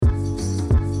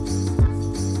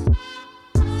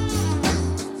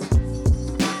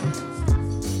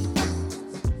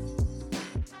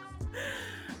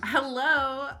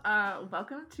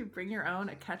welcome to Bring Your Own,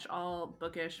 a catch-all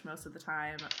bookish most of the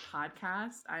time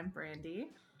podcast. I'm Brandy.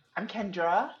 I'm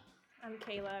Kendra. I'm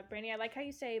Kayla. Brandy, I like how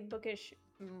you say bookish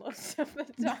most of the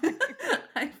time.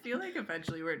 I feel like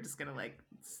eventually we're just gonna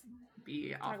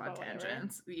be Talk off on about whatever.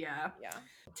 tangents. Yeah. Yeah.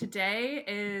 Today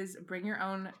is Bring Your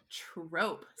Own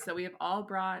Trope. So we have all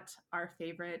brought our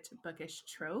favorite bookish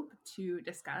trope to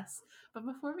discuss. But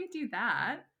before we do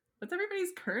that, what's everybody's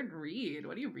current read?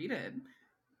 What are you reading?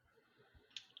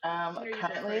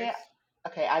 Currently,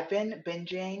 okay, I've been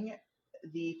binging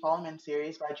the Fallen Men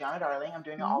series by Gianna Darling. I'm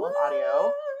doing it all on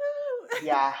audio.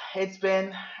 Yeah, it's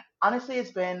been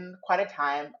quite a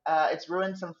time. It's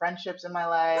ruined some friendships in my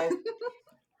life.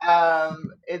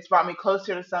 It's brought me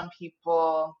closer to some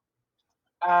people.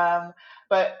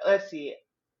 But let's see.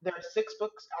 There are 6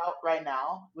 books out right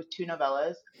now with 2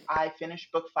 novellas. I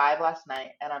finished book 5 last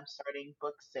night, and I'm starting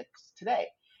book 6 today.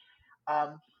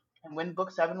 And when book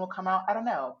 7 will come out, I don't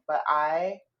know. But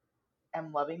I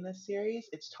am loving this series.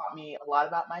 It's taught me a lot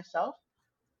about myself.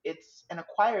 It's an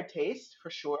acquired taste for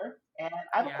sure, and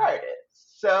I've acquired it.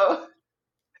 So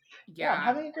yeah, I'm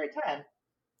having a great time.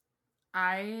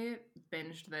 I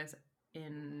binged this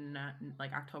in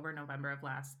like October, November of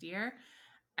last year,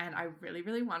 and I really,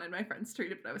 really wanted my friends to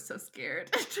read it, but I was so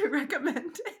scared to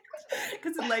recommend it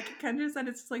because, like Kendra said,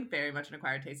 it's just like very much an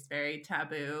acquired taste, very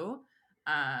taboo.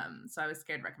 So I was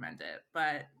scared to recommend it,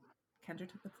 but Kendra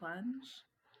took the plunge.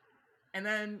 And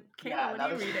then, Kayla, what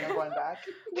are you reading? Going back.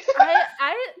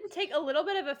 I take a little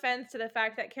bit of offense to the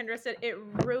fact that Kendra said it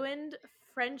ruined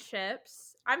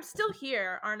friendships. I'm still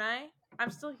here, aren't I?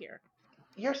 I'm still here.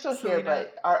 You're still here,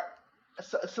 but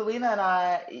Selena and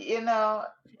I,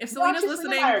 if Selena's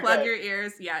listening, plug your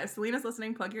ears. Yeah, if Selena's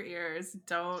listening, plug your ears.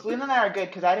 Don't. Selena and I are good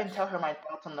because I didn't tell her my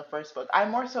thoughts on the first book. I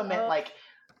more so meant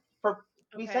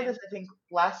we said this I think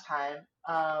last time.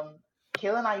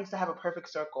 Kayla and I used to have a perfect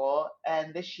circle,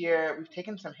 and this year we've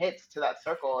taken some hits to that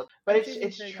circle. But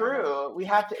it's true. We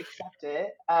have to accept it.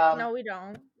 No, we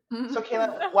don't. So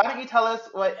Kayla, why don't you tell us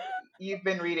what you've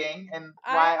been reading and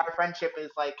why our friendship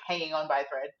is like hanging on by a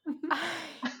thread?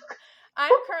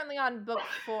 I'm currently on book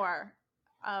 4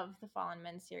 of the Fallen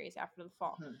Men series, After the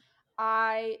Fall.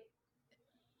 Mm-hmm.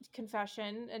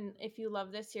 Confession, and if you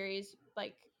love this series,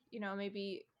 like,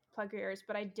 maybe plug your ears,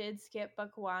 but I did skip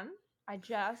book 1. I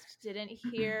just didn't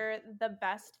hear the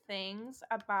best things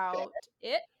about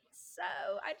it, so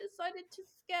I decided to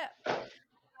skip.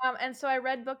 And so I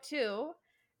read book 2,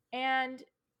 and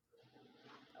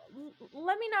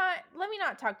let me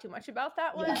not talk too much about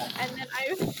that one. Yeah. And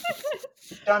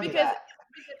then because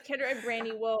Kendra and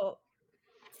Brandy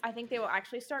I think they will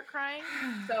actually start crying.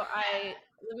 So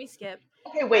let me skip.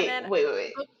 Okay, wait.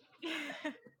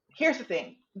 Here's the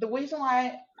thing. The reason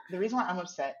why I'm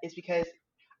upset is because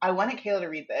I wanted Kayla to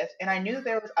read this, and I knew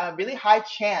there was a really high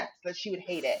chance that she would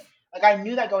hate it. Like, I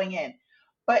knew that going in.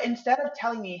 But instead of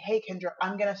telling me, hey, Kendra,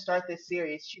 I'm going to start this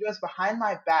series, she goes behind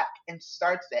my back and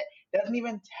starts it. Doesn't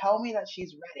even tell me that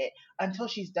she's read it until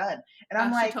she's done. And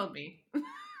I'm like, she told me.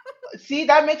 See,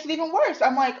 that makes it even worse.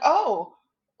 I'm like, oh.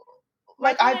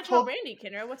 Like, I've told Brandy,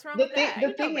 Kendra, what's wrong with that?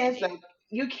 The thing is, like,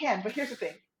 you can, but here's the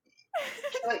thing.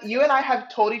 Like, you and I have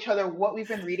told each other what we've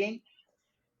been reading,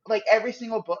 like, every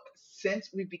single book since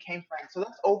we became friends. So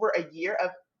that's over a year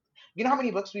of, you know how many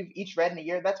books we've each read in a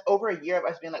year? That's over a year of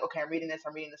us being like, okay, I'm reading this,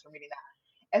 I'm reading this, I'm reading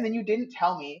that. And then you didn't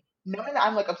tell me, knowing that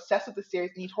I'm like obsessed with the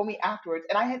series, and you told me afterwards.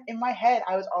 And I had, in my head,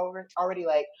 I was already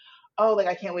like, oh, like,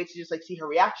 I can't wait to just like see her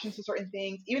reactions to certain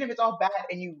things, even if it's all bad,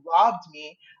 and you robbed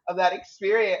me of that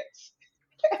experience.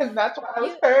 And that's why I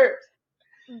was hurt.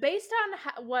 Based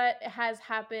on what has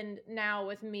happened now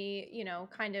with me,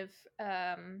 kind of,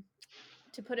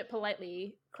 to put it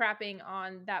politely, crapping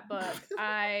on that book,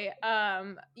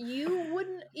 you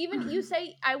wouldn't even, you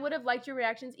say I would have liked your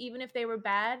reactions even if they were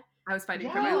bad. I was fighting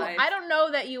for my life. I don't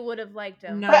know that you would have liked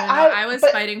them. No, I was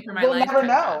fighting for my life. We'll never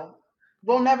know.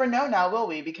 We'll never know now, will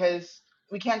we? Because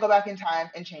we can't go back in time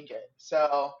and change it.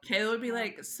 So Kayla would be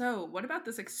like, so what about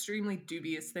this extremely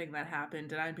dubious thing that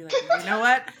happened? And I'd be like, you know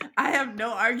what? I have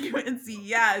no arguments.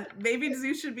 Yeah, maybe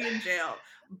Zeus should be in jail.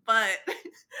 But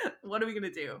what are we going to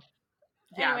do?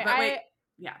 Yeah, anyway, but wait.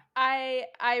 Yeah.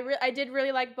 I did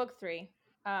really like book 3.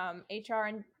 HR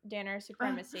and Danner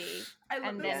Supremacy.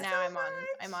 And then now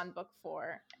I'm on book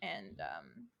 4 and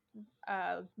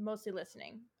mostly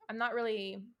listening. I'm not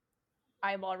really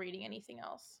eyeball reading anything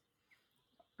else.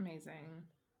 Amazing.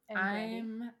 I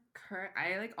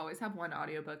like always have one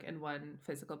audiobook and one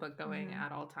physical book going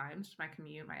at all times. My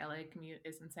LA commute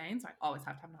is insane, so I always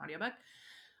have to have an audiobook.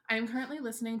 I am currently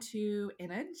listening to In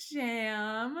a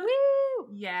Jam. Woo!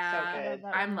 Yeah, so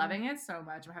I'm loving it so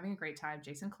much. I'm having a great time.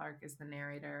 Jason Clarke is the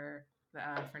narrator.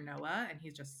 for Noah, and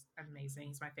he's just amazing.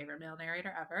 He's my favorite male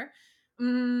narrator ever.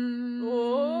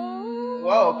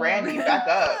 Whoa, Brandy, back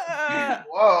up.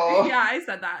 Whoa. Yeah, I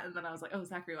said that, and then I was like, oh,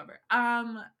 Zachary Weber.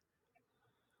 I'm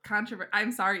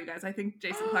sorry, you guys. I think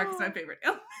Jason Clarke is my favorite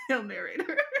male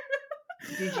narrator.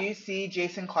 Did you see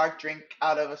Jason Clarke drink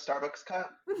out of a Starbucks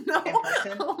cup No. in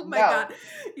person? Oh my God.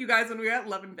 You guys, when we were at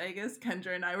Love in Vegas,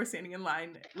 Kendra and I were standing in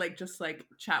line, like, just like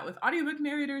chat with audiobook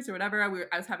narrators or whatever. I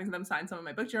was having them sign some of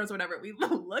my book journals or whatever. We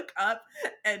look up,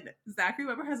 and Zachary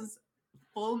Weber has his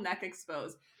full neck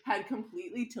exposed, head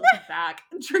completely tilted back,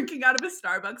 drinking out of a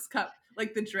Starbucks cup,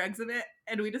 like the dregs of it.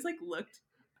 And we just like looked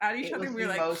at each other and we were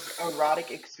the like, most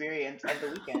erotic experience of the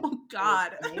weekend. oh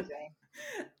God. It was amazing.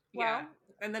 Yeah.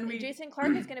 And then Jason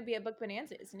Clarke is going to be a book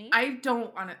bonanza, isn't he? I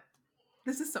don't want to.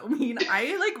 This is so mean.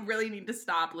 I like really need to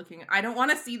stop looking. I don't want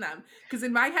to see them because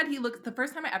in my head he looks. The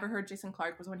first time I ever heard Jason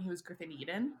Clarke was when he was Griffin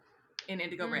Eden in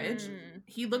Indigo Ridge.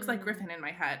 He looks like Griffin in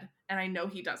my head, and I know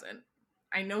he doesn't.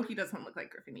 I know he doesn't look like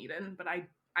Griffin Eden, but I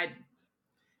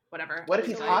whatever. What if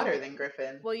he's hotter than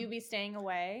Griffin? Will you be staying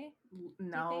away?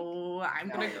 No, I'm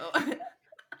gonna go.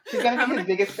 She's gonna be his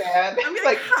biggest fan. I'm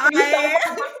like, hi.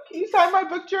 Can you sign my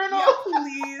book journal? Yeah,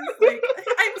 please. Like,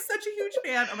 I'm such a huge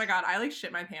fan. Oh my God, I like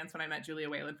shit my pants when I met Julia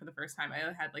Whalen for the first time. I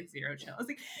had like zero chill. I was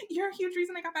like, you're a huge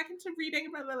reason I got back into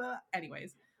reading. Blah blah blah.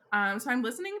 Anyways, so I'm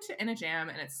listening to In a Jam,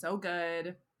 and it's so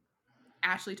good.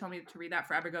 Ashley told me to read that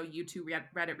forever ago. You two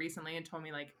read it recently and told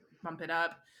me like bump it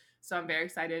up. So I'm very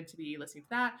excited to be listening to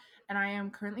that. And I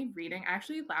am currently reading.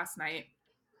 Actually, last night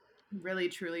really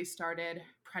truly started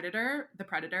The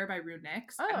Predator by Rue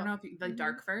Nix. I don't know if you like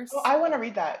Dark Verse. Oh, I want to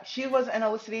read that. She was an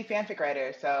Olicity fanfic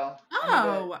writer, so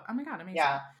oh my God, amazing.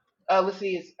 Yeah.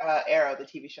 Olicity is Arrow, the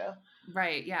TV show.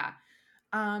 Right, yeah.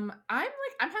 I'm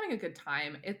having a good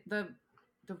time. The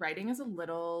writing is a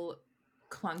little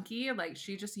clunky. Like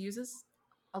she just uses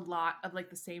a lot of like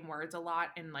the same words a lot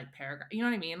in like paragraph. You know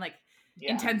what I mean? Like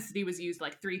intensity was used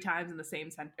like 3 times in the same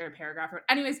paragraph.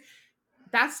 Anyways,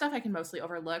 that stuff I can mostly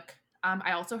overlook.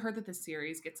 I also heard that this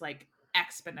series gets like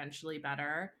exponentially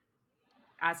better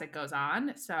as it goes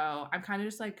on. So I'm kind of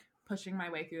just like pushing my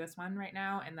way through this one right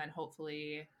now, and then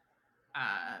hopefully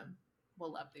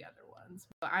we'll love the other ones.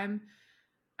 But I'm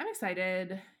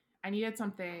excited. I needed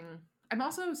something. I'm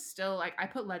also still like, I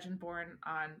put Legendborn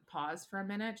on pause for a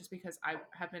minute just because I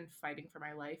have been fighting for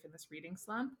my life in this reading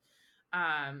slump.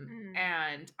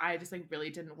 And I just like really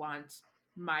didn't want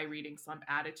my reading slump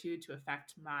attitude to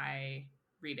affect my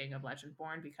reading of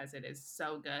Legendborn because it is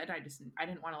so good. I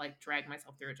didn't want to like drag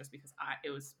myself through it just because it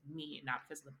was me, not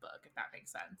because of the book, if that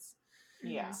makes sense.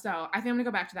 Yeah. So I think I'm gonna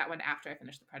go back to that one after I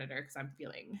finish The Predator because I'm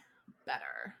feeling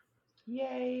better.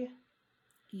 Yay.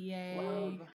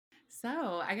 Love.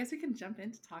 So I guess we can jump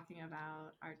into talking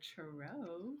about our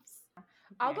tropes.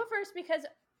 I'll go first because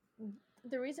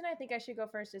the reason I think I should go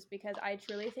first is because I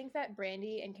truly think that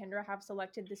Brandy and Kendra have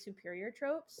selected the superior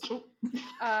tropes.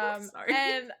 Sorry.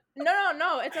 And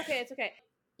no, it's okay.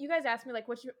 You guys ask me like,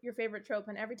 what's your favorite trope?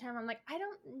 And every time I'm like, I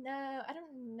don't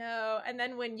know. And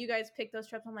then when you guys pick those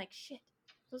tropes, I'm like, shit,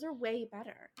 those are way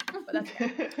better. But that's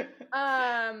okay.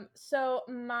 So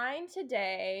mine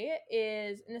today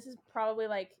is, and this is probably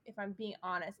like, if I'm being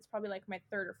honest, it's probably like my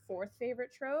 3rd or 4th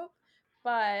favorite trope.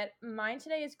 But mine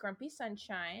today is Grumpy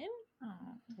Sunshine.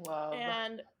 Oh, love.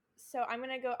 And so I'm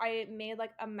gonna go. I made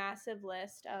like a massive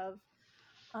list of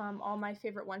all my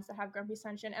favorite ones that have Grumpy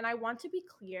Sunshine, and I want to be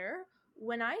clear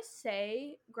when I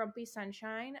say Grumpy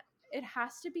Sunshine, it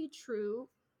has to be true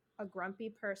a grumpy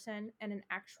person and an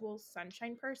actual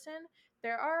sunshine person.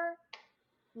 There are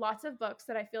lots of books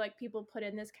that I feel like people put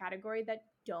in this category that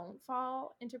don't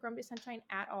fall into Grumpy Sunshine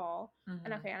at all.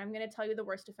 And okay, and I'm going to tell you the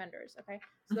worst offenders, okay?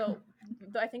 So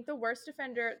I think the worst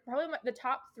offender, probably the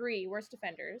top 3 worst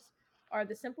offenders are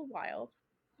The Simple Wild,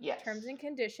 Terms and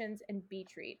Conditions, and Bee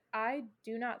Treat. I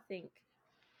do not think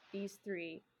these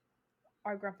 3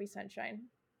 are Grumpy Sunshine.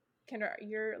 Kendra,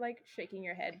 you're like shaking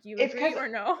your head. Do you agree or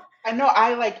no? I know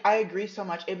I agree so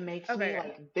much. It makes me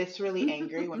like viscerally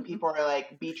angry when people are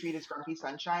like, Bee Treat is Grumpy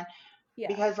Sunshine. Yeah.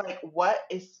 Because like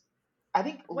I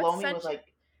think Lomi was like,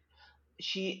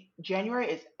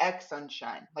 January is X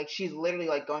Sunshine. Like she's literally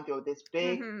like going through this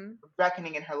big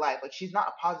reckoning in her life. Like she's not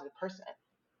a positive person.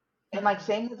 And like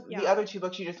same with the other 2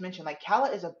 books you just mentioned. Like Calla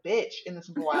is a bitch in The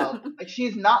Simple Wild. Like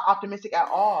she's not optimistic at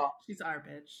all. She's our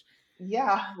bitch.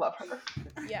 Yeah, love her.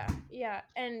 Yeah.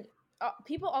 And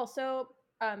people also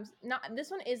this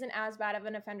one isn't as bad of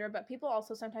an offender, but people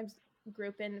also sometimes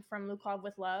group in From Lukov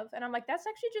with Love, and I'm like, that's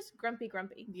actually just grumpy.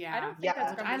 Yeah, I don't think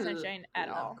that's Grumpy Sunshine at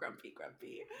all. Grumpy.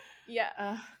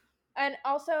 Yeah. And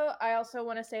also, I also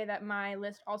want to say that my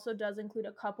list also does include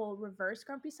a couple reverse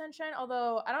Grumpy Sunshine,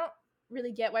 although I don't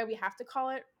really get why we have to call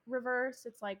it reverse.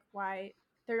 It's like why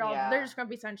they're just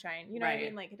Grumpy Sunshine. You know what I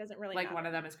mean? Like it doesn't really like matter. one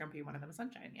of them is grumpy, one of them is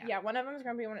sunshine. Yeah. Yeah, one of them is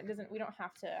grumpy, one it doesn't. We don't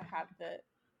have to have the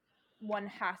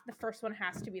first one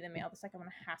has to be the male, the second one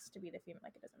has to be the female.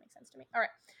 Like it doesn't make sense to me. All right.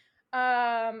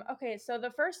 Okay, so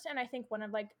the first and I think one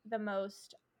of like the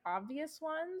most obvious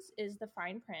ones is The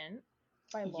Fine Print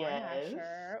by Lauren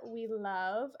Asher. We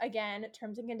love, again,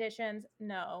 Terms and Conditions,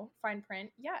 no. Fine Print,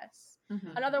 yes.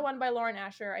 Another one by Lauren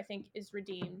Asher I think is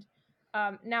redeemed.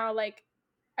 Now, like,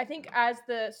 I think as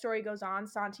the story goes on,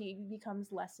 Santi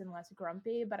becomes less and less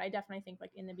grumpy, but I definitely think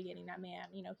like in the beginning that man,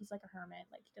 you know, he's like a hermit,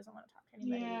 like he doesn't want to talk to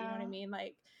anybody, you know what I mean?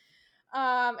 Like,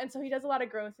 and so he does a lot of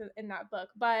growth in that book.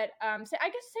 But so I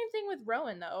guess same thing with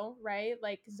Rowan though, right?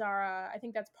 Like Zara, I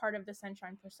think that's part of the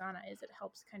Sunshine persona is it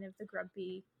helps kind of the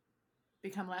grumpy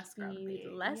become less grumpy.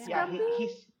 Grumpy.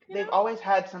 They've always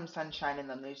had some sunshine in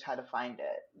them. They just had to find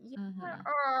it. Yeah.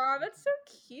 Oh, that's so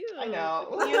cute. I know.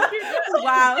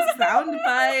 Wow,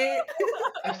 soundbite.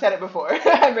 I've said it before.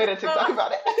 I made a TikTok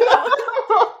about it.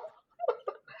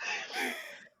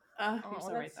 You're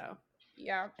so right though.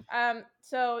 Yeah.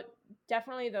 So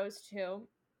definitely those two.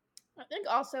 I think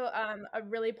also a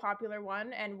really popular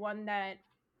one and one that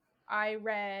I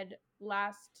read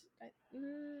last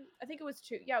I think it was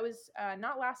two. Yeah, it was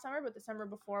not last summer, but the summer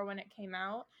before when it came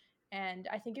out. And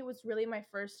I think it was really my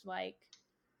first like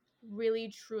really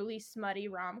truly smutty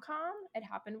rom-com. It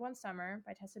Happened One Summer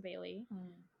by Tessa Bailey.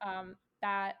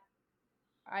 That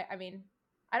I mean,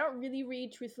 I don't really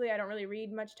read, truthfully, I don't really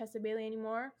read much Tessa Bailey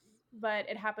anymore, but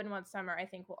It Happened One Summer I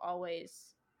think will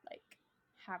always like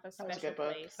have a special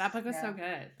place. That book is so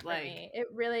good. Like it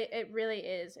really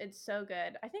is. It's so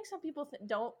good. I think some people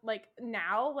don't like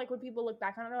now, like when people look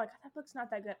back on it, they're like, oh, that book's not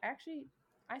that good. Actually,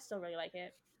 I still really like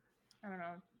it. I don't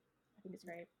know. I think it's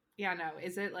great. Yeah, no.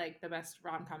 Is it like the best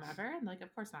rom-com ever? And like,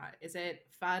 of course not. Is it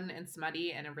fun and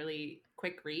smutty and a really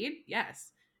quick read?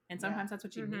 Yes. And sometimes that's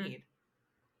what you need.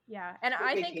 Yeah, and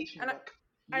I think, and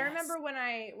I remember when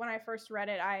I first read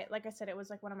it, like I said, it was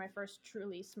like one of my first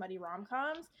truly smutty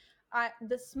rom-coms.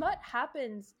 The smut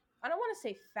happens, I don't want to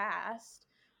say fast,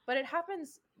 but it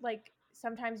happens like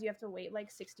sometimes you have to wait like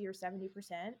 60 or 70%,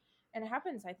 and it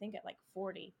happens I think at like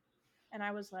 40, and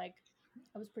I was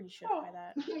pretty shook by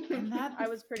that. And I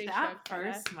was pretty shook. That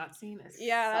first smut scene is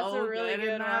that's a really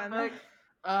good one. Book.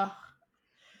 Ugh.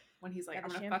 When he's like, I'm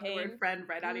gonna fuck the word friend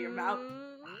right out of your mouth.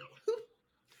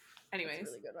 Anyways, that's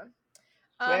a really good one.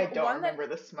 I don't remember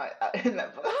the smut in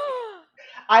that book.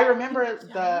 I remember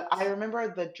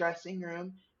the dressing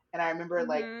room, and I remember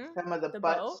like some of the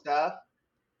butt boat stuff.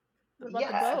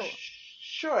 Yeah,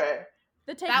 sure.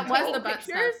 That was the butt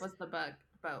stuff. Was the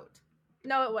boat?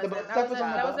 No, it wasn't. That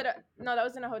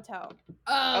was in a hotel.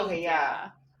 Oh, okay, yeah.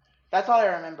 That's all I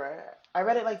remember. I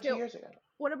read it like 2 years ago.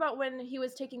 What about when he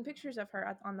was taking pictures of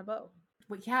her on the boat?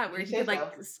 Well, yeah, where he could like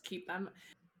keep them.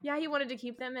 Yeah, he wanted to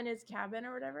keep them in his cabin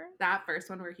or whatever. That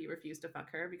first one where he refused to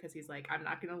fuck her because he's like, I'm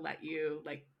not gonna let you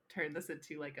like turn this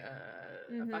into like a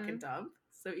fucking dump.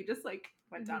 So he just like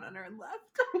went down on her and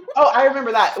left. Oh, I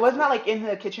remember that. Wasn't that like in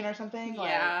the kitchen or something?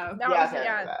 Yeah.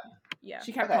 Yeah.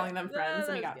 She kept calling them friends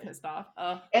and he got pissed off.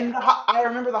 And I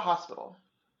remember the hospital.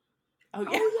 Oh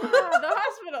yeah. The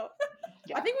hospital.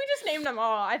 Yeah. I think we just named them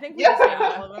all. I think we just named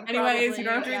all of them. Anyways, you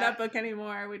don't have to read that book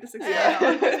anymore. We just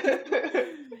explained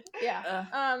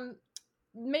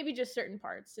maybe just certain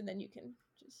parts, and then you can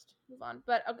just move on.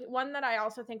 But okay, one that I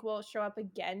also think will show up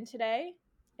again today,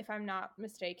 if I'm not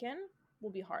mistaken,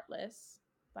 will be Heartless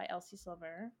by Elsie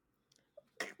Silver.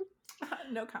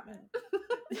 No comment.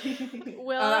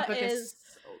 Willa is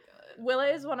so good. Willa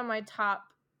is one of my top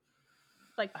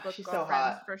like book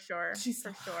girlfriends for sure. She's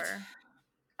so sure.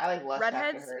 I like lust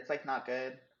after her. It's like not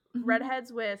good.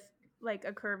 Redheads with like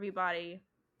a curvy body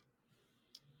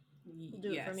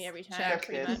do it for me every time.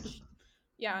 Pretty much.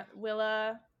 Yeah,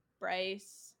 Willa,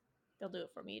 Bryce, they'll do it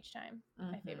for me each time.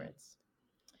 My favorites.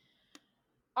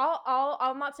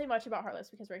 I'll not say much about Heartless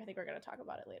because I think we're gonna talk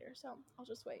about it later, so I'll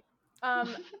just wait. I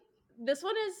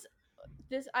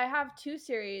have two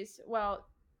series. Well,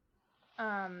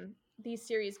 these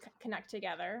series connect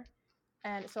together,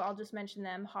 and so I'll just mention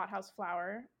them: Hot House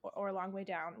Flower or A Long Way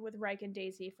Down with Reich and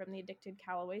Daisy from the Addicted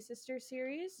Calloway Sisters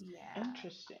series. Yeah,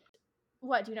 interesting.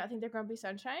 What, do you not think they're Grumpy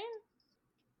Sunshine?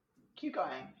 Keep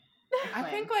going. I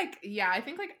think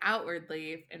like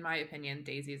outwardly, in my opinion,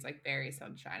 Daisy is like very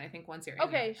sunshine. I think once you're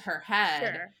in her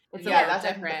head, it's that's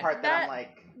different. The part that I'm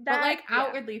like, but like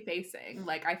outwardly facing,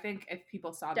 like I think if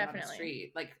people saw them on the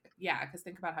street, like because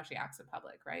think about how she acts in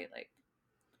public, right? Like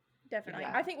definitely.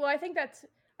 I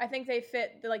think they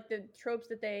fit the tropes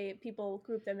that people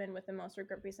group them in with the most are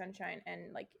Grumpy Sunshine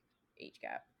and like age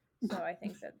gap. So I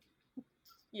think that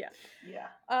Yeah. Yeah.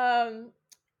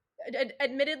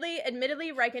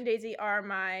 Admittedly, Reich and Daisy are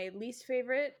my least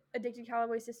favorite Addicted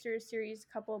Calloway Sisters series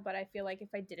couple, but I feel like if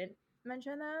I didn't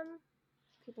mention them,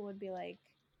 people would be like,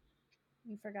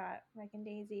 "You forgot Reich and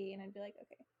Daisy," and I'd be like,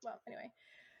 "Okay, well, anyway."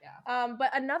 Yeah.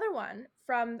 But another one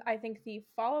from I think the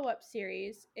follow-up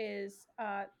series is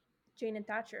Jane and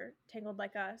Thatcher, Tangled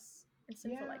Like Us and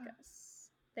Sinful Like Us.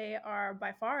 They are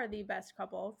by far the best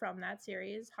couple from that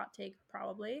series. Hot take,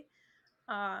 probably.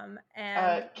 And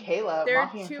Kayla, they're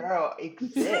Mafi and two. Pharaoh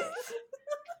exist.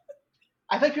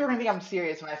 I thought people were gonna think I'm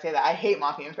serious when I say that. I hate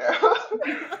Mafi and Pharaoh.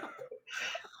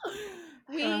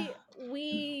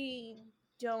 We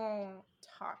don't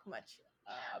talk much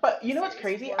about But you this know what's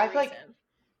series crazy? for I a feel like reason.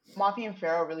 Mafi and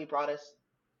Pharaoh really brought us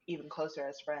even closer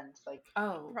as friends. Like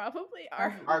Probably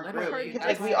our group, literally. because our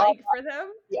like dislike for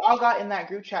them. we all got in that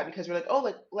group chat because we're like, oh,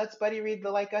 like let's buddy read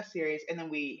the Like Us series, and then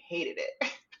we hated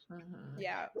it.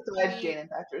 Yeah, Besides Jane and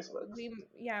Thatcher's books.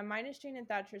 minus Jane and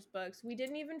Thatcher's books. We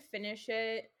didn't even finish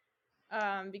it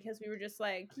because we were just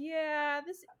like, yeah,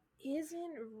 this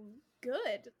isn't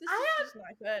good. This is just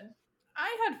not good.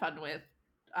 I had fun with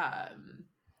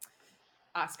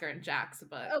Oscar and Jack's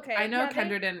book. Okay, I know yeah,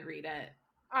 Kendra didn't read it.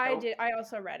 I did. I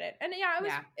also read it, and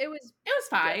it was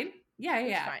fine. good. Yeah, It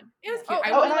was yeah. fine. It was Yeah.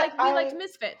 cute. Oh, we liked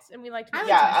Misfits, and we liked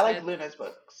Misfits. I like Luna's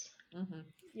books.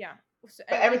 Yeah, but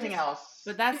everything else.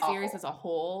 But that series awful. as a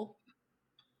whole.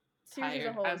 Series tired. as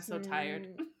a whole, I'm so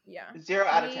tired. Yeah, 0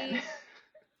 out of 10.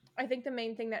 I think the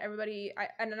main thing that everybody,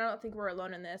 and I don't think we're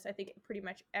alone in this. I think pretty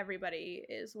much everybody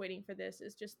is waiting for this.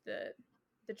 Is just the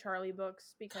Charlie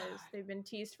books, because they've been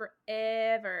teased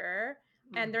forever,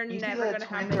 and they're never going to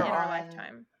happen in our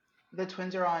lifetime. The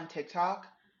twins are on TikTok.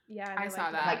 Yeah, I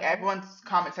saw that. Like everyone's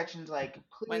comment section's like,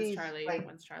 please, when's Charlie?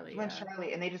 When's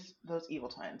Charlie? And they just, those evil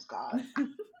twins, God.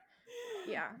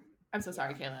 Yeah. I'm so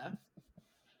sorry, Kayla.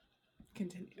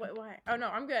 Continue. Wait, why? Oh no,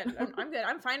 I'm good. I'm good.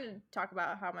 I'm fine to talk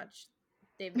about how much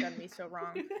they've done me so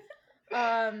wrong.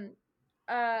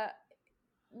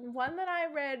 One that I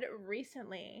read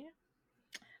recently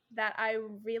that I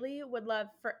really would love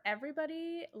for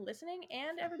everybody listening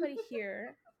and everybody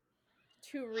here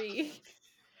to read.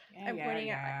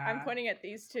 I'm pointing at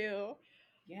these two.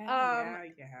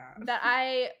 That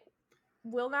I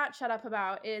will not shut up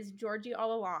about is Georgie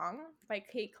All Along by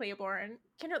Kate Claiborne.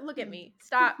 Kendra, look at me.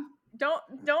 Stop. Don't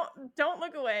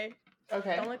look away.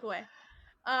 Okay. Don't look away.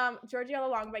 Georgie All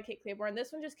Along by Kate Claiborne.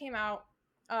 This one just came out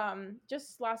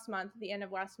just last month, the end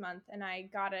of last month, and I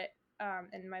got it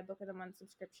in my Book of the Month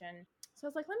subscription. So I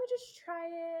was like, let me just try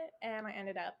it, and I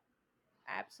ended up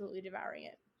absolutely devouring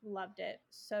it. Loved it.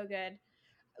 So good.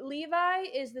 Levi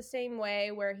is the same way,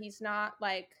 where he's not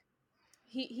like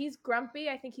he's grumpy.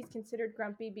 I think he's considered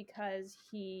grumpy because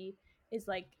he is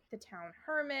like the town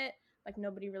hermit. Like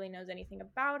nobody really knows anything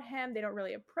about him. They don't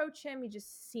really approach him.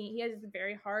 He has a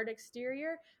very hard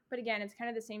exterior. But again, it's kind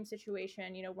of the same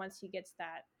situation. You know, once he gets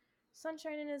that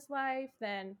sunshine in his life,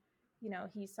 then, you know,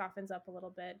 he softens up a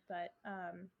little bit. But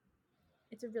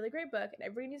it's a really great book, and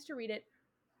everybody needs to read it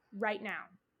right now.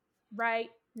 Right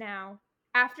now.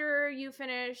 After you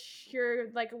finish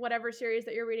your like whatever series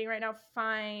that you're reading right now,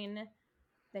 fine.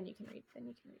 Then you can read it.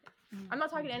 I'm not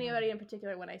talking to anybody in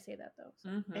particular when I say that, though.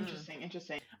 So. Interesting.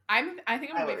 I think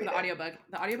I'm gonna wait for the audiobook.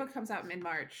 The audiobook comes out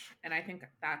mid-March, and I think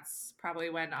that's probably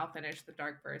when I'll finish the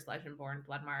Dark Verse, Legendborn,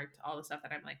 Bloodmarked, all the stuff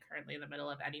that I'm like currently in the middle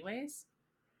of anyways.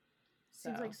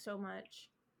 Seems like so much.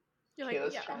 You're like,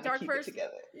 yeah, Dark Verse.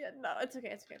 Yeah, no, it's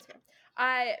okay.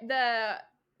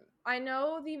 I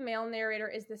know the male narrator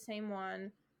is the same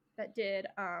one that did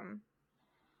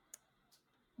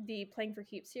the Playing for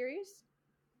Keeps series.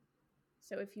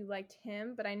 So if you liked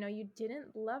him, but I know you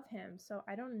didn't love him, so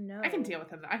I don't know. I can deal with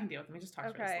him. He just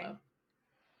talks really slow.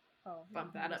 Oh,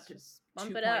 bump that up to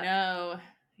 2.0. Yeah.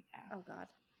 Oh God.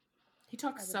 He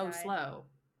talks so slow.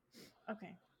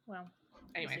 Okay. Well.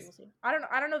 Anyways, we'll see. I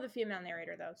don't know the female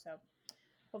narrator though, so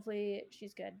hopefully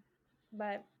she's good.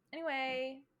 But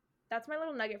anyway, that's my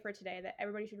little nugget for today. That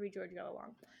everybody should read Georgie All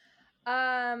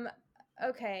Along.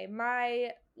 Okay,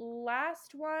 my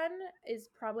last one is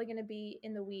probably going to be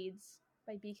In the Weeds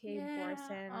by B.K.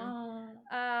 Borison.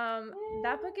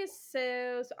 That book is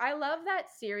so I love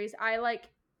that series. I like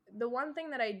the one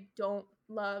thing that I don't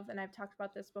love, and I've talked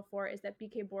about this before, is that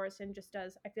B.K. Borison just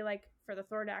does, I feel like for the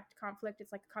third act conflict,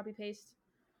 it's like a copy paste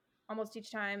almost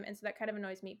each time, and so that kind of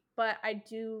annoys me. But I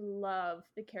do love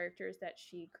the characters that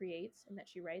she creates and that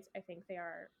she writes. I think they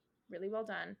are really well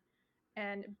done.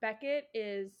 And Beckett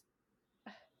is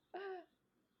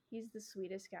he's the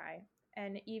sweetest guy,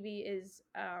 and Evie is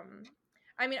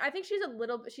I mean, I think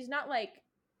she's not like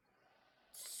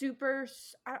super.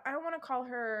 I don't want to call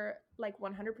her like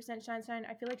 100% sunshine.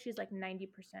 I feel like she's like 90%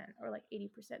 or like 80%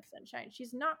 sunshine.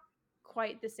 She's not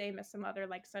quite the same as some other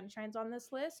like sunshines on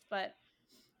this list, but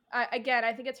again,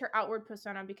 I think it's her outward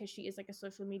persona because she is like a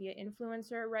social media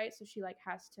influencer, right? So she like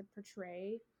has to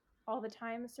portray all the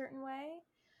time a certain way.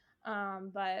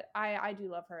 But I do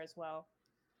love her as well.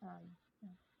 Yeah.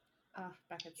 Oh,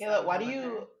 Beckett's Kayla, so in love with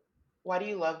her. why do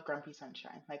you love Grumpy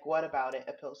Sunshine? Like, what about it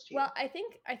appeals to you? Well, I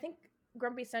think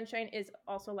Grumpy Sunshine is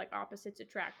also like opposites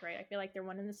attract, right? I feel like they're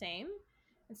one and the same.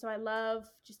 And so I love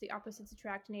just the opposites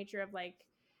attract nature of like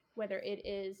whether it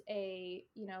is a,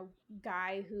 you know,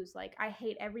 guy who's like, I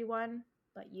hate everyone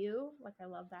but you. Like I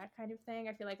love that kind of thing.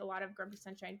 I feel like a lot of Grumpy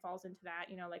Sunshine falls into that,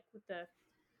 you know, like with the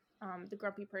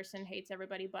grumpy person hates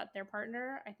everybody but their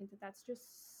partner. I think that that's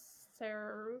just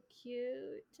so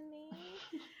cute to me.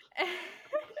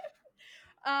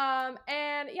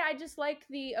 And yeah, I just like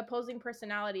the opposing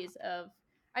personalities of,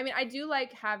 I mean, I do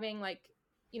like having like,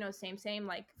 you know, same,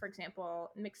 like for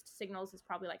example, mixed signals is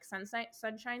probably like sunshine,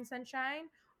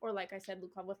 or like I said,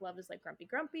 Luke Love with Love is like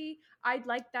grumpy. I'd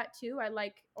like that too. I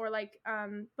like, or like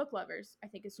book lovers, I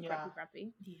think is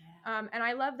grumpy. Yeah. And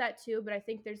I love that too, but I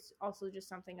think there's also just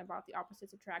something about the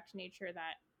opposites attract nature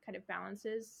that kind of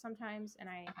balances sometimes, and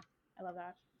I love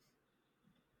that.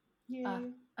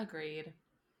 Agreed.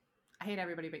 I hate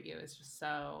everybody but you. It's just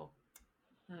so.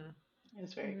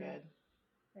 It's very good.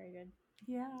 Very good.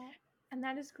 Yeah. And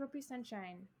that is Grumpy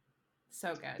Sunshine.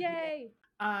 So good. Yay!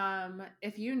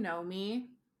 If you know me,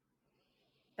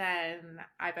 then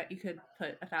I bet you could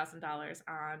put $1,000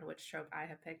 on which trope I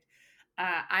have picked.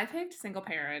 I picked Single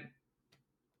Parent,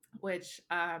 which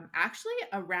actually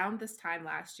around this time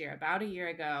last year, about a year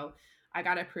ago, I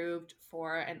got approved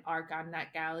for an ARC on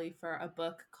NetGalley for a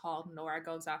book called Nora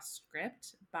Goes Off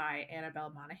Script by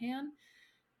Annabelle Monaghan.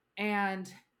 And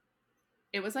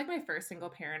it was like my first single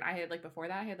parent. I had like before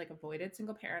that I had like avoided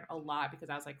single parent a lot because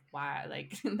I was like, why?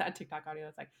 Like that TikTok audio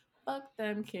that's like, fuck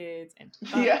them kids and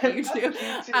fuck you too.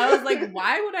 I was like,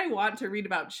 why would I want to read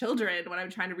about children when I'm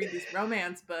trying to read these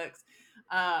romance books?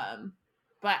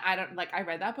 But I don't like I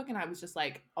read that book and I was just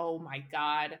like, oh my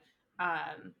God.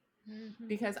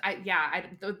 Because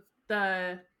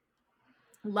the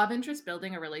love interest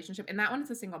building a relationship, and that one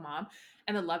is a single mom,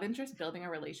 and the love interest building a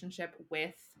relationship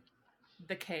with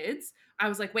the kids, I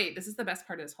was like, wait, this is the best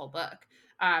part of this whole book.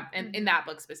 And in that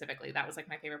book specifically, that was like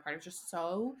my favorite part. It was just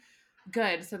so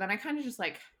good. So then I kind of just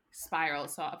like spiraled.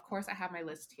 So of course I have my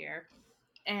list here,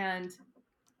 and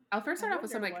I'll first start off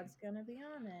with some like what's gonna be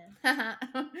on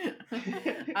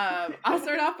it. I'll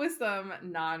start off with some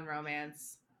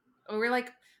non-romance. We're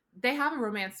like they have a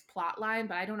romance plot line,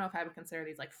 but I don't know if I would consider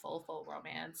these like full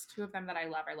romance. Two of them that I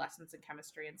love are Lessons in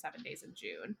Chemistry and 7 Days in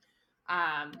June.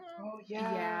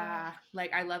 Yeah,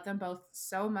 like I love them both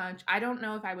so much. I don't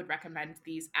know if I would recommend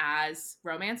these as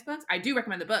romance books. I do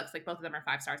recommend the books, like both of them are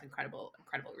 5 stars, incredible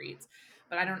reads,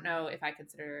 but I don't know if I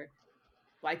consider,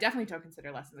 well, I definitely don't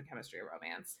consider Lessons in Chemistry a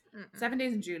romance. 7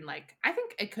 Days in June, like I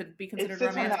think it could be considered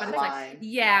romance, but it's like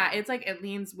it's like it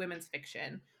leans women's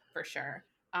fiction for sure.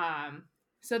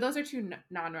 So those are two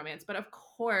non-romance, but of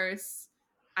course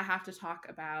I have to talk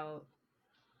about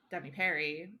Demi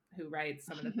Perry, who writes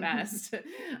some of the best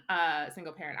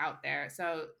single parent out there.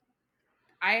 So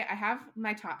I have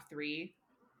my top 3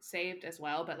 saved as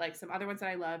well, but like some other ones that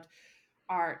I loved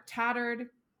are Tattered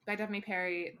by Demi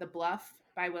Perry, The Bluff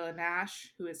by Willa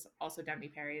Nash, who is also Demi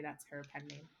Perry. That's her pen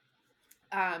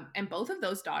name. And both of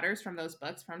those daughters from those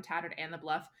books, from Tattered and The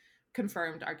Bluff,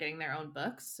 confirmed are getting their own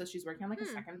books. So she's working on like a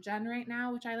second gen right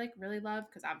now, which I like really love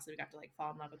because obviously we got to like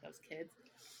fall in love with those kids.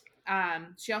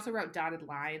 She also wrote Dotted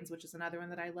Lines, which is another one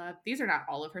that I love. These are not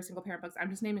all of her single parent books. I'm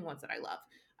just naming ones that I love.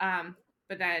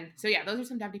 But then, so yeah, those are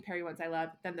some Demi Perry ones I love.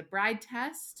 Then The Bride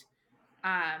Test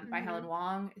by Helen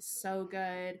Wong is so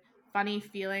good. Funny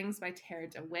Feelings by Tara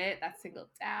DeWitt. That's Single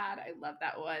Dad. I love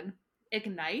that one.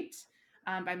 Ignite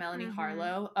by Melanie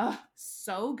Harlow. Oh,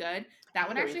 so good. That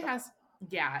one actually has,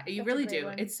 yeah, you really do.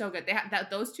 One. It's so good. They have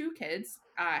those 2 kids,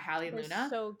 Hallie and Luna.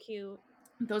 So cute.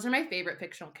 Those are my favorite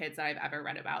fictional kids that I've ever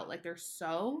read about. Like, they're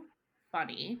so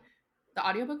funny. The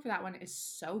audiobook for that one is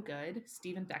so good.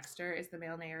 Stephen Dexter is the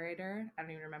male narrator. I don't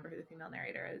even remember who the female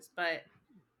narrator is, but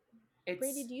it's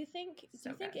Brady, do you think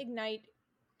Ignite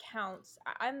counts?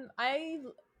 I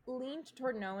leaned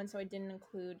toward no, and so I didn't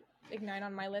include Ignite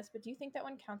on my list, but do you think that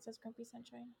one counts as Grumpy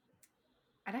Sunshine?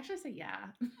 I'd actually say yeah.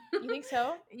 You think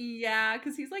so? Yeah,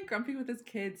 because he's like grumpy with his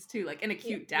kids too, like in a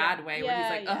cute dad way,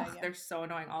 where he's like, they're so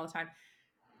annoying all the time.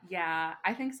 Yeah,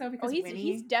 I think so because he's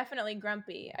Winnie. definitely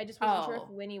grumpy. I just wasn't sure if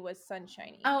Winnie was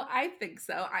sunshiny. Oh, I think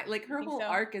so. I like her whole so?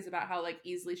 arc is about how like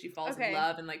easily she falls in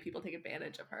love and like people take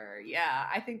advantage of her. Yeah,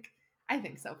 I think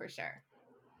so for sure.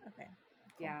 Okay.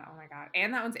 Cool. Yeah. Oh my god.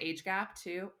 And that one's age gap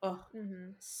too. Oh,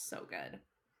 so good.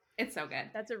 It's so good.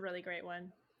 That's a really great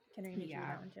one. Can read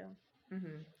that one too.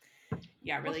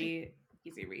 Yeah, really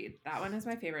easy read. That one is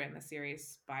my favorite in the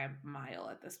series by a mile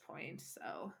at this point.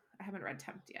 So I haven't read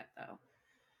Tempt yet though.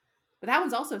 But that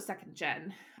one's also second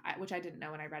gen, which I didn't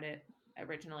know when I read it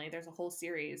originally. There's a whole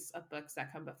series of books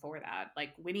that come before that.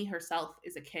 Like Winnie herself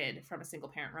is a kid from a single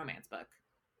parent romance book.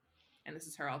 And this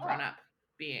is her all grown up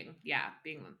being. I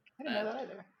didn't know that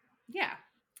either. Yeah.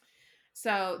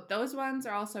 So those ones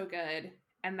are also good.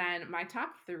 And then my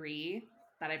top 3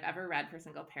 that I've ever read for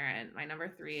single parent, my number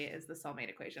 3 is The Soulmate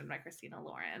Equation by Christina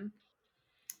Lauren.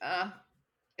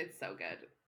 It's so good.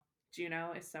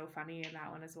 Juno is so funny in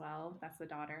that one as well. That's the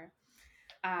daughter.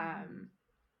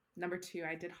 Number 2,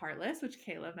 I did Heartless, which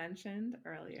Kayla mentioned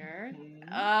earlier.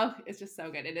 Oh, it's just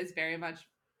so good. It is very much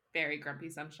very Grumpy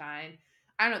Sunshine.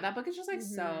 I don't know. That book is just like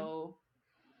so.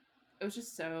 It was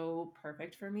just so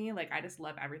perfect for me. Like I just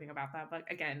love everything about that book.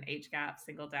 Again, age gap,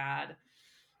 single dad,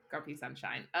 Grumpy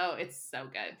Sunshine. Oh, it's so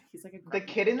good. He's like the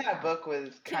kid in that book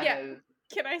was kind of.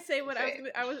 Can I say what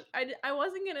I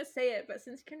wasn't gonna say it, but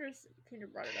since Kendra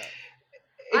brought it up.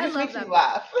 It just makes me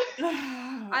laugh.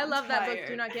 I love that book.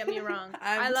 Do not get me wrong.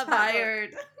 I love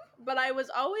that book. But I was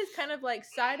always kind of like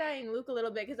side-eyeing Luke a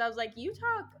little bit because I was like, you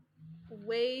talk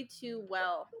way too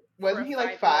well. Wasn't he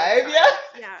like 5?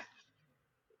 Yeah.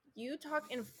 You talk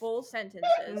in full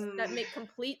sentences that make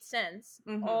complete sense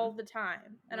all the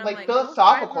time. And I'm like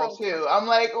philosophical too. I'm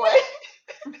like, what?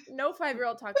 No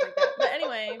 5-year-old talks like that. But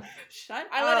anyway, shut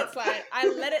up. I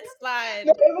let it slide.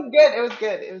 No, it was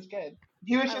good.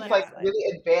 He was just like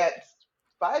really advanced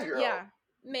 5-year-old.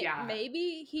 Yeah.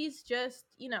 Maybe he's just,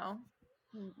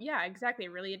 yeah, exactly,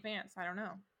 really advanced. I don't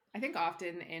know. I think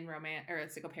often in romance or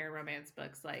single parent romance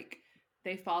books, like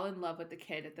they fall in love with the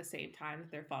kid at the same time that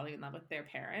they're falling in love with their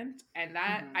parent. And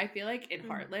that I feel like in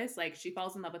Heartless, like she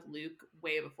falls in love with Luke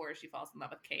way before she falls in love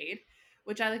with Cade,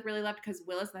 which I like really loved because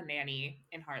Will is the nanny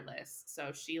in Heartless.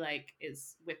 So she like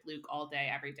is with Luke all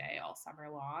day, every day, all summer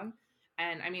long.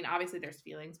 And I mean, obviously there's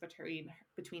feelings between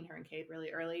her and Cade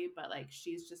really early, but like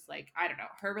she's just like, I don't know,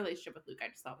 her relationship with Luke I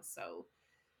just thought was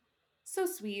so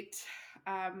sweet.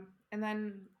 And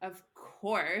then of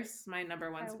course my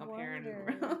number 1 single parent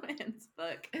romance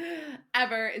book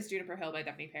ever is Juniper Hill by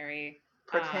Daphne Perry.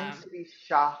 Pretends to be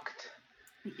shocked.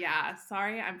 Yeah,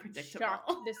 sorry, I'm predictable.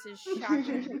 Shocked. This is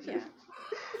shocking.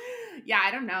 Yeah,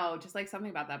 I don't know, just like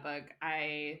something about that book.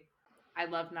 I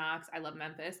love Knox. I love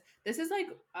Memphis. This is like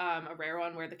a rare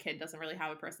one where the kid doesn't really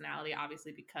have a personality,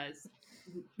 obviously, because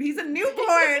he's a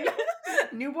newborn.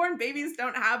 Newborn babies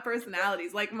don't have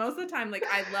personalities. Like most of the time, like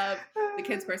I love the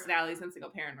kids' personalities in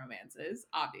single parent romances,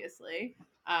 obviously.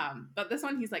 But this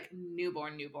one, he's like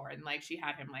newborn. Like she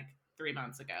had him like 3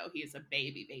 months ago. He's a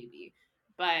baby.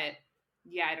 But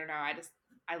yeah, I don't know.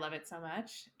 I love it so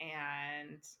much,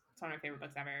 and it's one of my favorite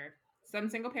books ever. Some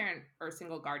single parent or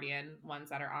single guardian ones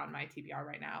that are on my TBR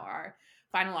right now are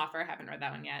Final Offer. I haven't read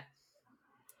that one yet.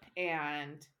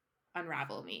 And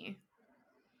Unravel Me,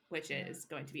 which is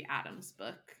going to be Adam's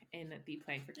book in the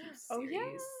Playing for Keeps series.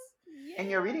 Yeah. And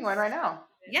you're reading one right now.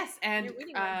 Yes, and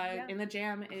in the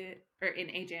jam in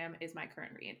A Jam is my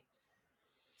current read.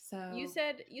 So you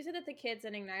said that the kids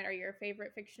in Ignite are your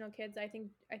favorite fictional kids. I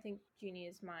think Jeannie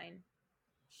is mine.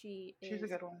 She's a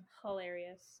good one.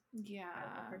 Hilarious. Yeah.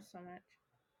 I love her so much.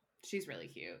 She's really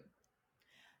cute.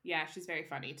 Yeah, she's very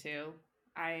funny too.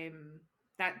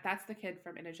 That's the kid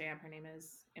from In a Jam. Her name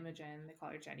is Imogen. They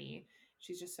call her Jenny.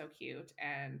 She's just so cute,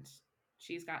 and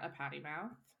she's got a potty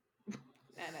mouth,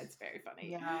 and it's very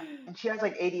funny. Yeah, and she has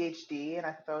like ADHD, and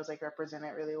I thought that was like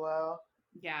represented really well.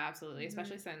 Yeah, absolutely.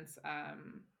 Especially since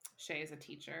Shay is a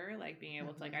teacher, like being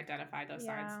able to like identify those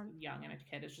signs young in a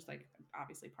kid is just like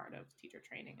obviously part of teacher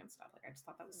training and stuff. Like I just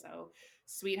thought that was so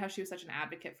sweet how she was such an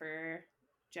advocate for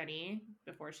Jenny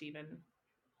before she even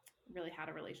really had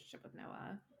a relationship with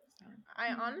Noah. So. I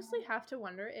honestly have to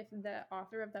wonder if the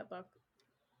author of that book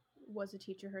was a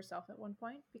teacher herself at one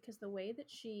point, because the way that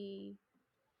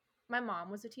my mom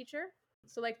was a teacher,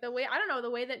 so like the way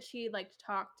that she like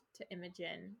talked to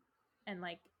Imogen and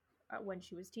like when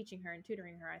she was teaching her and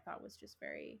tutoring her, I thought was just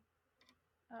very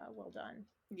well done.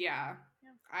 Yeah.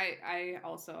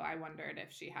 I wondered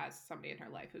if she has somebody in her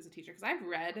life who's a teacher, because I've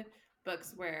read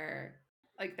books where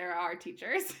like there are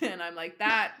teachers and I'm like,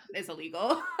 that is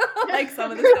illegal. Like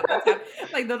some of the stuff that's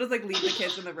happened, like they'll just like leave the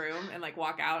kids in the room and like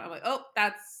walk out. I'm like, oh,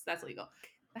 that's illegal.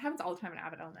 That happens all the time in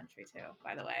Abbott Elementary too,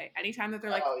 by the way. Anytime that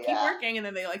they're like, Oh keep yeah. working, and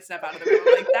then they like step out of the room,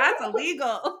 I'm like, that's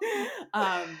illegal.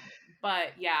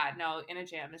 But yeah, no, In a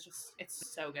Jam is just,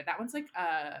 it's so good. That one's like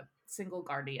a single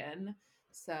guardian.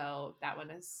 So that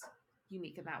one is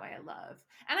unique in that way. I love.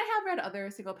 And I have read other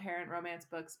single parent romance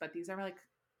books, but these are like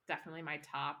definitely my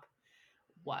top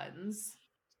ones.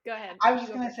 Go ahead. I was You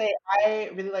just go gonna first. say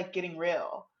I really like Getting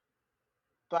Real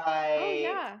Oh by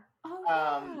yeah. Oh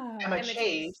Emma yeah. Emma Chase,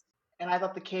 Chase. and I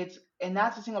thought the kids, and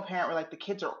that's a single parent where like the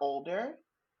kids are older,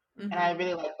 and I Mm-hmm.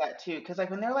 really like that too, because like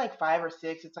when they're like 5 or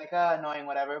 6, it's like annoying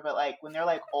whatever, but like when they're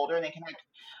like older and they can like,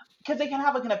 because they can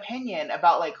have like an opinion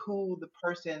about like who the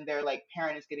person their like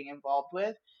parent is getting involved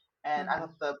with, and I Mm-hmm.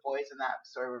 thought the boys in that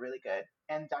story were really good,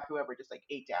 and Dr. Weber just like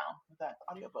ate down with that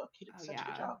audiobook. He did Oh such a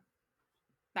good yeah. job.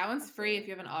 That one's free if Absolutely.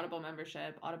 you have an Audible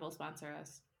membership. Audible sponsor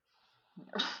us.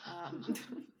 Um,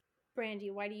 Brandy,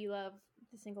 why do you love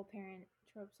the single parent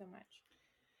trope so much?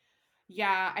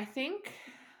 yeah, I think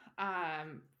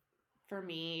for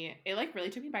me, it like really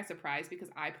took me by surprise because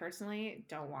I personally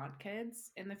don't want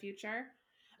kids in the future.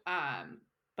 Um,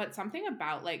 but something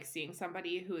about like seeing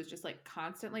somebody who is just like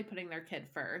constantly putting their kid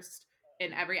first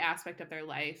in every aspect of their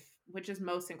life, which is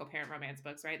most single parent romance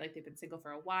books, right? Like they've been single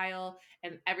for a while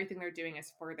and everything they're doing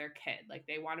is for their kid. Like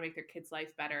they want to make their kid's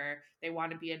life better. They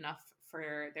want to be enough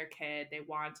for their kid. They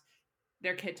want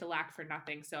their kid to lack for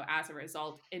nothing. So as a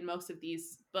result, in most of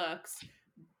these books,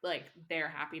 like their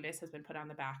happiness has been put on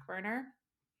the back burner.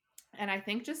 And I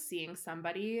think just seeing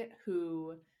somebody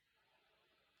who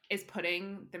is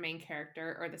putting the main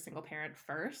character or the single parent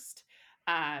first,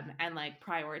 and like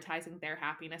prioritizing their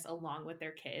happiness along with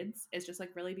their kids is just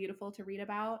like really beautiful to read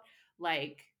about.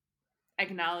 Like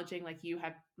acknowledging like you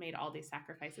have made all these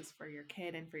sacrifices for your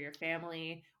kid and for your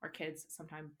family, or kids,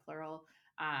 sometimes plural.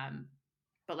 Um,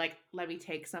 but like, let me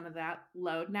take some of that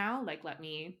load now. Like, let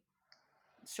me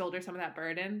shoulder some of that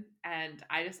burden. And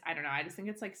I don't know, I just think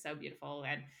it's like so beautiful.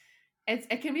 And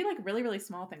it can be like really, really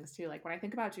small things too. Like when I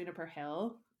think about Juniper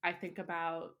Hill, I think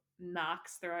about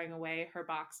Knox throwing away her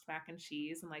boxed mac and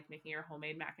cheese and like making her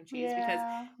homemade mac and cheese because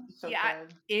Yeah, so yeah,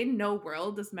 good. in no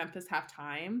world does Memphis have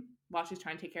time while she's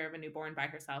trying to take care of a newborn by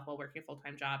herself while working a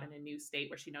full-time job in a new state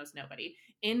where she knows nobody.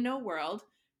 In no world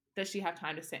does she have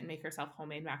time to sit and make herself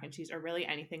homemade mac and cheese or really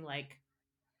anything like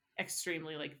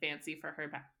extremely like fancy for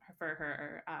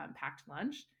her packed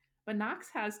lunch. But Knox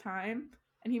has time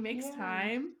and he makes Yeah.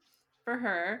 time for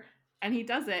her and he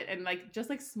does it, and like just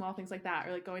like small things like that,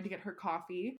 or like going to get her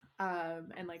coffee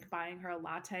and like buying her a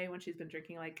latte when she's been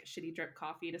drinking like shitty drip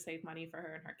coffee to save money for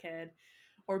her and her kid,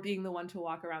 or being the one to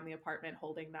walk around the apartment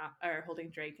holding that or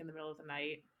holding Drake in the middle of the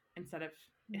night instead of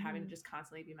it having to just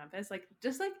constantly be Memphis. Like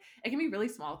just like it can be really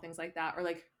small things like that, or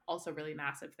like also really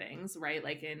massive things, right?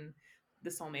 Like in the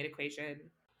soulmate equation,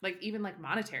 like even like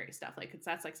monetary stuff, like it's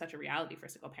that's like such a reality for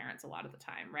single parents a lot of the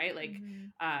time, right? Like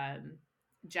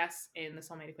Jess in the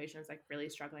soulmate equation is like really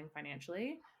struggling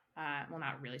financially, well,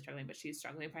 not really struggling, but she's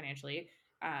struggling financially,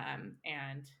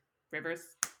 and River's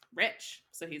rich,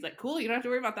 so he's like, cool, you don't have to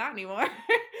worry about that anymore.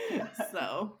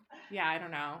 So yeah, I don't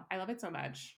know, I love it so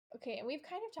much. Okay, and we've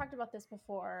kind of talked about this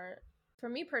before. For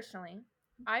me personally,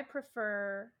 I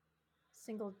prefer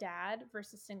single dad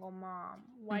versus single mom.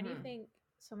 Why do you think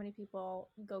so many people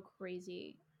go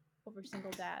crazy over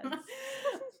single dads?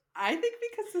 I think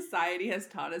because society has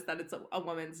taught us that it's a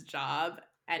woman's job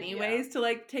anyways to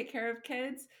like take care of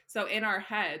kids. So in our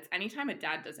heads, anytime a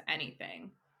dad does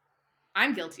anything,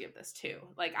 I'm guilty of this too.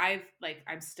 Like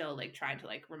I'm still like trying to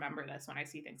like remember this when I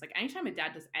see things. Like anytime a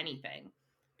dad does anything,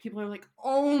 people are like,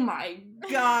 "Oh my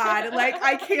god, like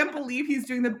I can't believe he's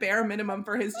doing the bare minimum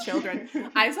for his children."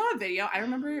 I saw a video, I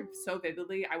remember so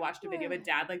vividly. I watched a video of a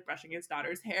dad like brushing his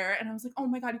daughter's hair and I was like, "Oh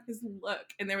my god, because look."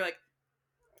 And they were like,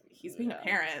 "He's being a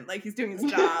parent, like he's doing his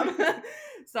job."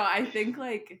 So I think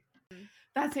like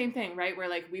that same thing, right? Where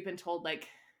like we've been told, like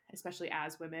especially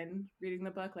as women reading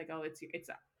the book, like, oh, it's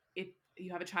if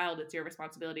you have a child, it's your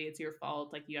responsibility, it's your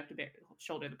fault, like you have to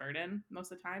shoulder the burden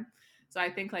most of the time. So I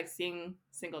think like seeing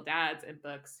single dads in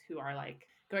books who are like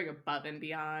going above and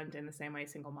beyond in the same way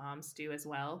single moms do as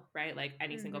well, right? Like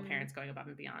any single parent's going above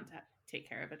and beyond to take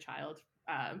care of a child.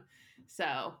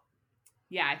 So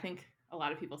yeah, I think a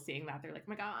lot of people seeing that, they're like,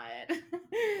 "Oh my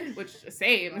god," which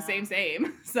same.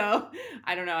 So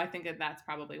I don't know. I think that that's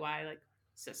probably why, like,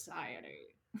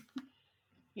 society.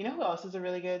 You know who else is a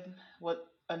really good,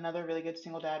 another really good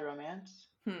single dad romance?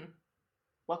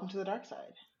 Welcome to the Dark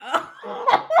Side.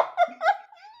 Oh.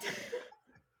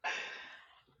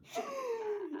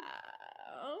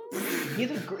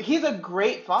 He's a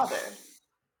great father,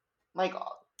 like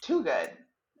too good.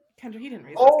 Kendra, he didn't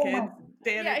raise his Oh kids. my!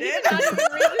 Danner Yeah, he did. did not even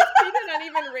raise his. He did not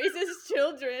even raise his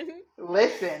children.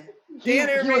 Listen,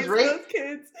 Danner he was raised raised. those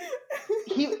kids.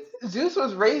 He Zeus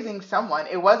was raising someone.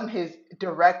 It wasn't his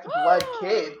direct blood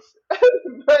kids,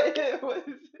 but it was.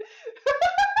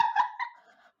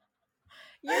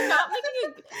 You're not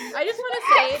making a. I just want to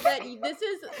say that this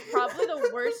is probably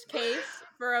the worst case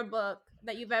for a book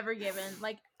that you've ever given.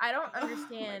 Like, I don't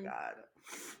understand Oh my god.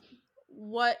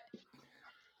 what.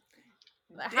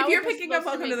 If How is you're this picking up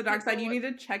supposed to Welcome to the make Dark Side, people? you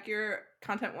need to check your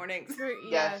content warnings. Yes,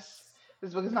 Yes,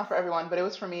 this book is not for everyone, but it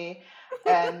was for me,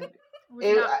 and it was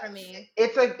it not for me.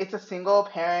 it's a single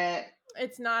parent.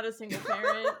 It's not a single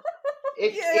parent. Yeah,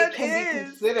 It it can be is.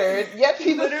 considered. Yes, It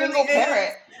he's a literally single parent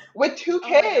is. with 2 Oh my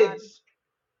god. kids.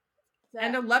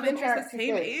 And a That love Single interest the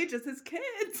parent, 2 same kids. age as his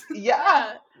kids. Yeah.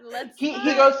 yeah. Let's He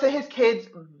not. goes to his kids'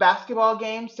 basketball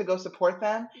games to go support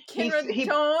them. Kendra, He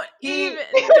don't he even.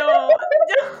 Don't.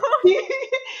 he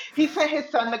he sent his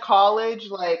son to college.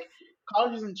 Like,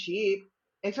 college isn't cheap,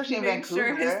 especially He in made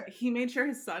sure his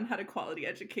Vancouver. son had a quality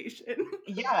education.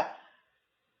 Yeah.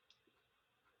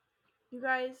 You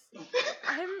guys,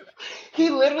 He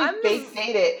literally I'm fake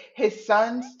dated his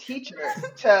son's teacher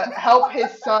to help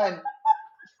his son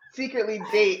secretly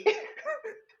date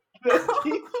the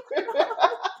teacher.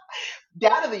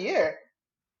 Dad of the year.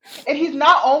 And he's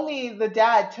not only the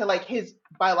dad to like his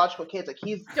biological kids, like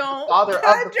he's the don't. father of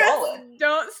the fallen.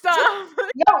 Don't stop.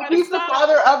 You No, gotta he's the stop.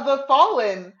 father of the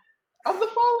fallen. Of the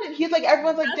fallen. He's like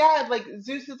everyone's like That's- dad, like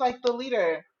Zeus is like the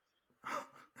leader.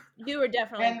 You are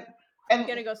definitely And and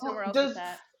gonna go somewhere else does with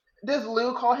that. does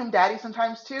Lou call him daddy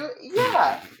sometimes too?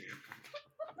 Yeah.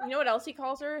 You know what else he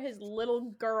calls her? His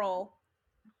little girl.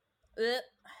 Ugh.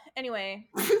 Anyway,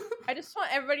 I just want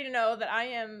everybody to know that I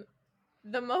am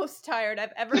the most tired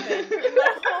I've ever been in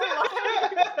my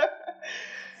whole life.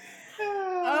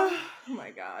 Oh my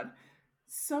god.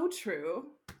 So true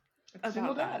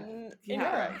Single about that. dad.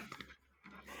 Yeah.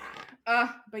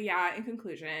 But yeah, in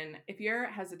conclusion, if you're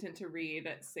hesitant to read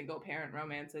single parent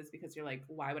romances because you're like,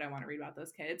 why would I want to read about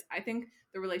those kids? I think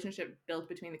the relationship built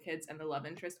between the kids and the love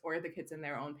interest, or the kids and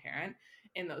their own parent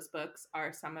in those books,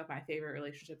 are some of my favorite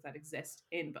relationships that exist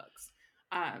in books.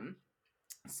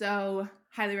 So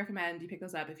highly recommend you pick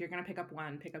those up. If you're going to pick up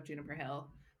one, pick up Juniper Hill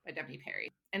by W.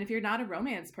 Perry. And if you're not a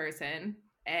romance person,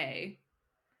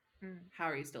 how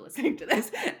are you still listening to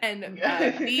this? And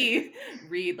B,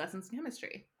 read Lessons in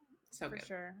Chemistry. So For good.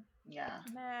 sure. Yeah.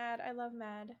 Mad. I love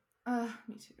Mad.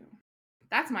 Me too.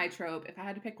 That's my trope. If I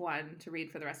had to pick one to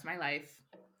read for the rest of my life,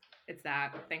 it's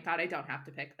that. Thank God I don't have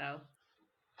to pick, though.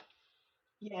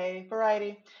 Yay,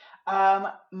 variety.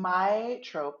 My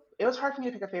trope, it was hard for me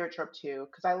to pick a favorite trope too,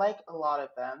 because I like a lot of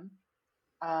them.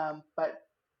 But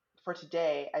for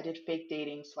today, I did fake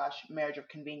dating slash marriage of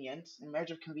convenience. And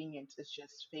marriage of convenience is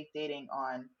just fake dating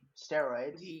on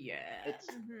steroids. Yeah. It's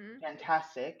Mm-hmm.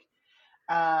 fantastic.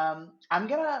 I'm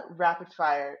gonna rapid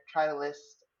fire try to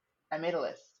list. I made a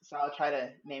list, so I'll try to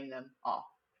name them all.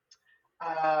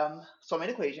 Soulmate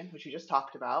Equation, which we just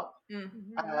talked about.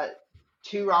 Mm-hmm.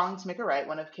 Two Wrongs Make a Right,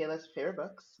 one of Kayla's favorite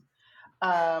books.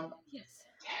 Um, Yes.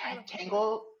 I love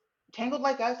Tangled, Tangled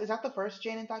Like Us. Is that the first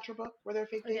Jane and Thatcher book where they're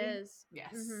fake it. It dating? is.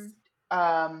 Yes.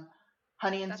 Mm-hmm.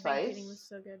 Honey and That fake dating was Spice.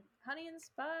 so good. Honey and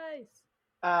Spice.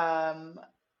 Um,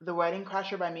 The Wedding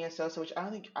Crasher by Mia Sosa, which I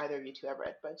don't think either of you two have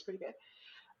read, but it's pretty good.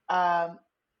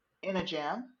 In a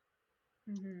Jam,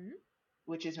 Mm-hmm.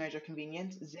 which is Marriage of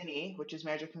Convenience. Zinni, which is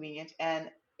Marriage of Convenience. And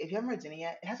if you haven't read Zinni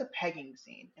yet, it has a pegging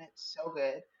scene, and it's so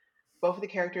good. Both of the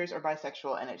characters are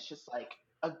bisexual, and it's just like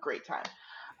a great time.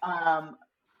 Um,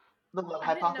 The Love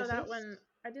I didn't know that Hypothesis. one.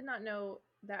 I did not know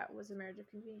that was a marriage of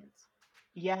convenience.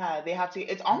 Yeah, they have to.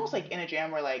 It's almost like In a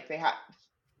Jam where like they have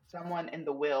someone in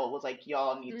the will was like,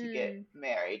 y'all need to get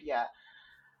married. Yeah.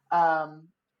 Um,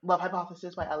 Love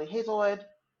Hypothesis by Ellie Hazelwood.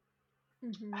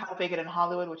 Mm-hmm. How to Fake It in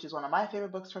Hollywood, which is one of my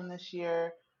favorite books from this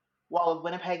year. Wall of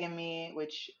Winnipeg and Me,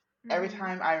 which every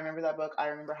time I remember that book, I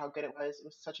remember how good it was. It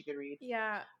was such a good read.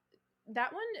 Yeah,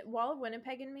 that one, Wall of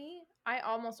Winnipeg and Me. I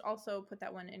almost also put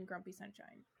that one in Grumpy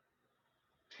Sunshine.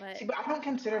 But See, but I don't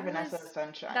consider Vanessa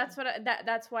Sunshine. That's what.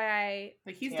 That's why I.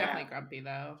 Like, he's definitely grumpy,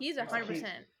 though. He's 100%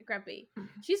 grumpy.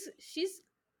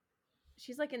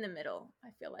 She's like in the middle. I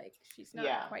feel like she's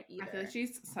not quite either. I feel like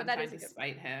she's sunshine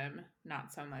despite him,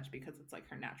 not so much because it's like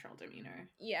her natural demeanor.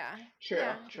 Yeah. True.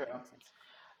 Yeah,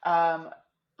 True.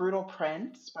 Brutal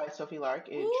Prince by Sophie Lark.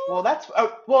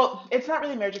 Well, it's not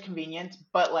really Marriage of Convenience,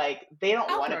 but like they don't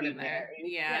want to be married.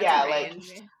 Yeah. Like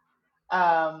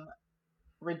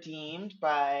Redeemed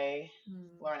by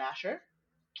Lauren Asher.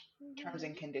 Terms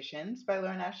and Conditions by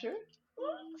Lauren Asher.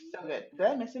 So good. Did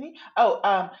I miss any?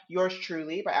 Oh, Yours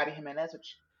Truly by Abby Jimenez,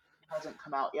 which hasn't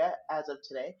come out yet as of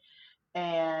today.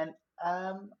 And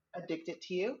Addicted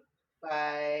to You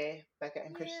by Becca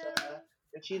and Krista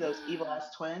Ritchie, those evil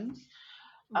ass twins.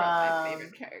 Bro, my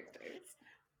favorite characters.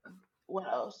 What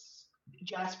else?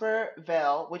 Jasper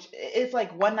Vale, which is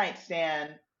like one night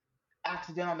stand,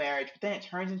 accidental marriage, but then it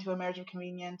turns into a marriage of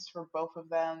convenience for both of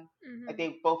them. Like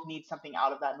they both need something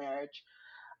out of that marriage.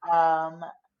 Um,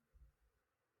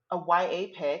 a YA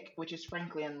pick, which is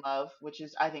Frankly in Love, which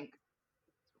is I think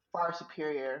far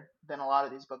superior than a lot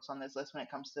of these books on this list when it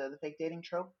comes to the fake dating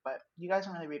trope. But you guys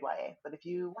don't really read YA, but if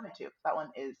you wanted to, that one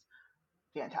is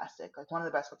fantastic. Like one of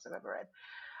the best books I've ever read.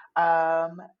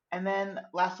 And then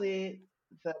lastly,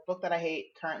 the book that I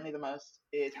hate currently the most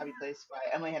is Happy Place by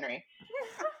Emily Henry.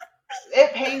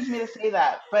 It pains me to say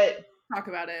that, but talk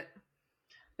about it.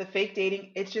 The fake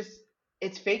dating,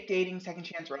 it's fake dating, second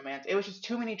chance romance. It was just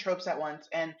too many tropes at once.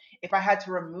 And if I had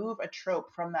to remove a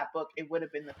trope from that book, it would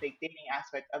have been the fake dating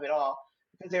aspect of it all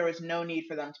because there was no need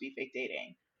for them to be fake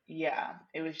dating. Yeah,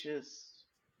 it was just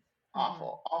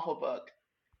awful, awful book.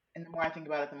 And the more I think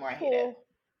about it, the more I hate it.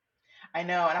 I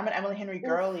know, and I'm an Emily Henry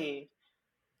girly.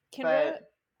 Kendra,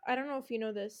 I don't know if you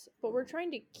know this, but we're trying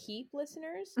to keep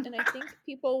listeners, and I think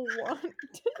people want.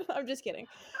 I'm just kidding,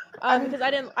 because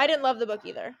I didn't love the book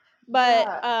either. But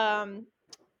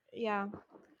yeah,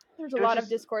 there's a lot of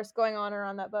discourse going on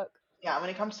around that book. Yeah, when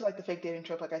it comes to like the fake dating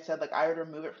trope, like I said, like I would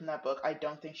remove it from that book. I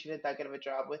don't think she did that good of a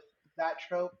job with that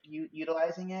trope,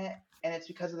 utilizing it, and it's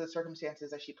because of the circumstances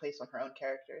that she placed on her own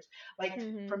characters. Like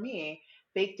for me,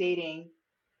 fake dating,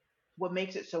 what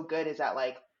makes it so good is that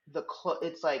like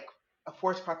it's like a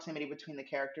forced proximity between the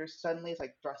characters suddenly is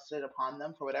like thrusted upon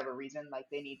them for whatever reason like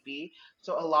they need be.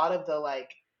 So a lot of the like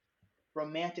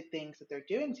romantic things that they're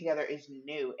doing together is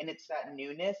new, and it's that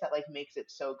newness that like makes it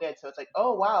so good. So it's like,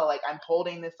 oh wow, like I'm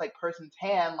holding this like person's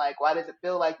hand, like why does it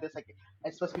feel like this? Like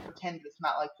it's supposed to be pretend, but it's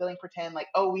not like feeling pretend. Like,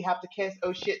 oh, we have to kiss,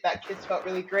 oh shit, that kiss felt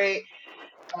really great.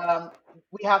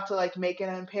 We have to like make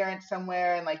an appearance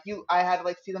somewhere, and like I had to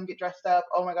like see them get dressed up.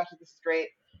 Oh my gosh, this is great.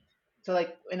 So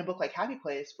like in a book like Happy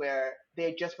Place, where they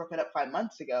had just broken up 5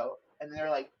 months ago, and they're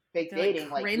like fake dating,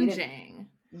 like cringing.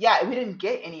 We didn't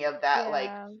get any of that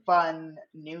like fun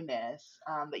newness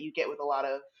that you get with a lot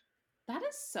of. That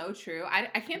is so true. I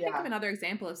can't think of another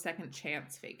example of second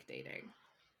chance fake dating.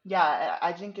 Yeah,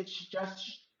 I think it's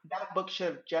just that book should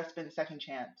have just been second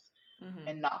chance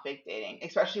and not fake dating,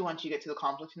 especially once you get to the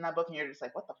conflict in that book and you're just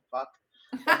like, what the fuck?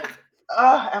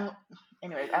 Like,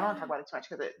 anyways, I don't want to talk about it too much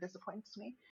because it disappoints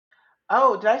me.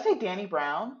 Oh, did I say Dani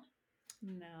Brown?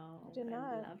 No,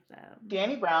 I love them.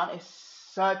 Dani Brown is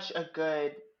such a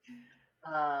good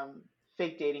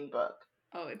fake dating book.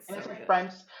 Oh, it's and so it's like good.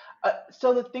 Friends.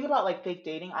 So the thing about like fake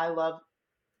dating, I love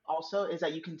also is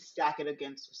that you can stack it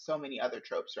against so many other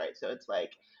tropes, right? So it's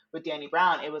like with Dani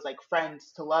Brown, it was like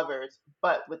friends to lovers,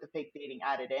 but with the fake dating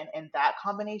added in, and that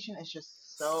combination is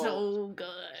just so good.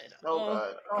 So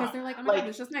good. Because they're like, oh my god,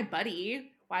 it's just my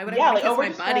buddy. Why would I want like, to kiss we're my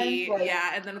just buddy? friends, like,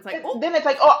 and then it's like, then it's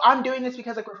like, oh, I'm doing this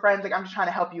because like we're friends, like I'm just trying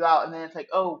to help you out, and then it's like,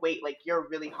 oh wait, like you're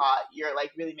really hot, you're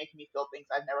like really making me feel things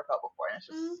I've never felt before, and it's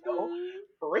just so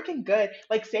freaking good.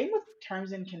 Like same with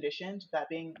Terms and Conditions, that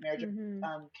being marriage of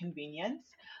convenience.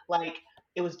 Like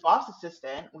it was Boss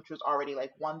Assistant, which was already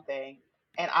like one thing,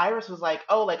 and Iris was like,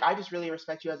 oh, like I just really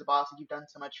respect you as a boss, like you've done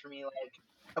so much for me, like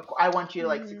I want you to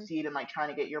like succeed and like trying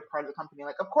to get your part of the company.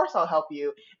 Like, of course I'll help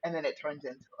you. And then it turns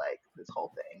into like this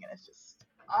whole thing, and it's just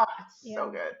it's so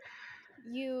good.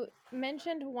 You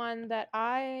mentioned one that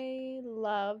I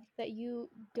loved that you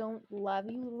don't love.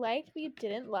 You liked, but you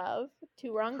didn't love.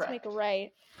 Two wrongs make a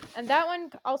right, and that one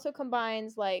also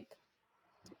combines like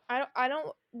I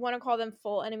don't want to call them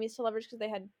full enemies to lovers because they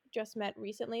had just met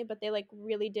recently, but they like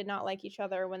really did not like each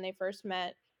other when they first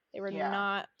met. They were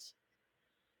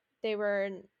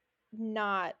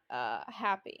not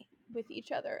happy with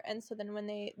each other, and so then when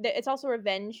it's also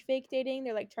revenge fake dating.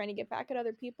 They're like trying to get back at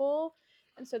other people,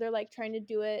 and so they're like trying to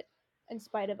do it in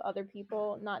spite of other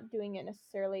people, not doing it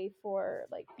necessarily for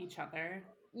like each other.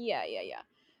 Yeah.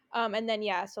 And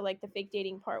then so like the fake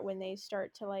dating part when they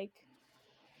start to like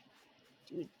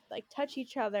do like touch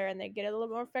each other and they get a little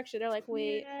more affection. They're like,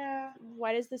 wait,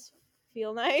 why does this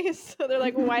feel nice? So they're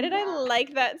like, why did I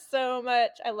like that so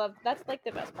much? That's like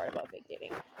the best part about fake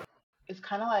dating. It's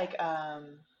kind of like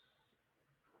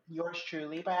Yours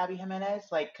Truly by Abby Jimenez,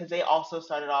 like because they also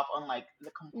started off on like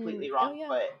the completely wrong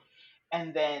foot,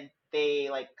 and then they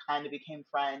like kind of became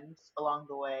friends along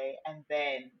the way, and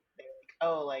then they're like,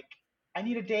 oh, like I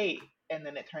need a date, and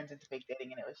then it turns into fake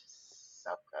dating, and it was just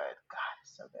so good. God,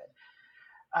 it's so good.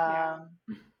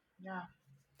 Yeah.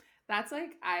 That's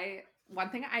like one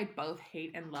thing I both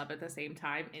hate and love at the same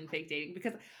time in fake dating,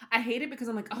 because I hate it because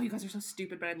I'm like, oh, you guys are so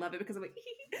stupid, but I love it because I'm like,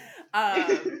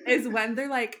 is when they're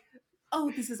like,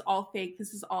 oh, this is all fake.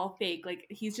 This is all fake. Like,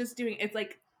 he's just doing, it's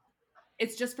like,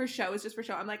 it's just for show. It's just for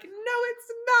show. I'm like, no,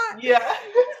 it's not. Yeah.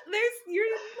 You're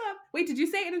in love. Wait, did you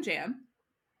say it in Jam?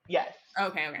 Yes.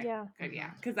 Okay. Yeah. Good,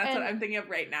 yeah. Because that's what I'm thinking of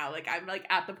right now. Like, I'm like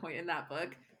at the point in that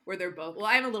book where they're both, well,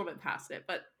 I'm a little bit past it,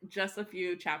 but just a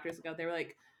few chapters ago, they were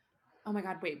like, oh my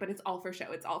God, wait, but it's all for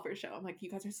show. It's all for show. I'm like, you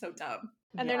guys are so dumb.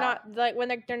 And they're not, like,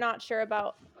 when they're not sure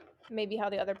about maybe how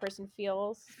the other person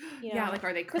feels, you know? Yeah, like,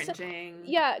 are they cringing?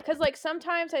 Yeah, because, like,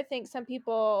 sometimes I think some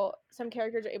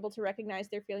characters are able to recognize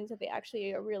their feelings, that they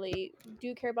actually really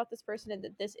do care about this person and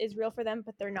that this is real for them,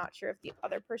 but they're not sure if the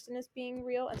other person is being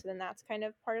real, and so then that's kind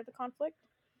of part of the conflict.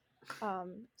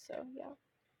 So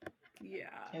yeah,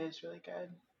 it is really good.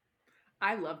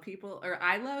 I love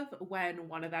when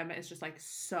one of them is just like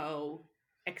so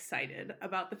excited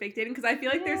about the fake dating, because I feel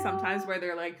like there's sometimes where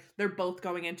they're both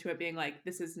going into it being like,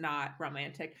 this is not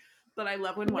romantic, but I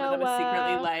love when one of them is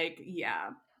secretly like,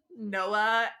 yeah,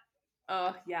 Noah,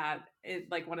 oh yeah,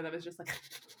 like one of them is just like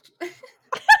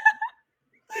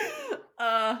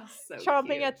so chomping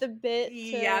cute. at the bit.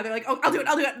 Yeah, they're like, oh, I'll do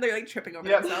it. They're like tripping over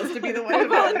themselves to be the one. I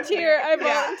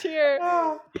volunteer.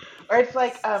 Or it's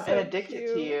like So in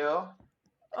Addicted to You.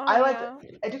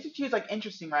 Addicted to You is like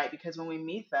interesting, right? Because when we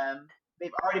meet them,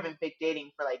 they've already been fake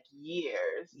dating for like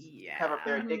years to cover up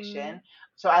their addiction.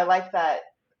 So I like that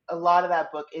a lot of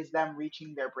that book is them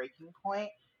reaching their breaking point.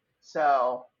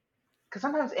 So, because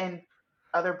sometimes in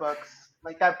other books,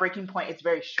 like that breaking point is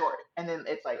very short, and then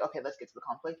it's like, okay, let's get to the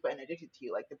conflict. But in Addicted to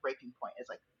You, like the breaking point is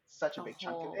like such a big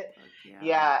chunk of it.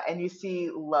 Yeah, and you see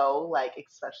Lo, like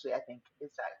especially, I think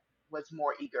was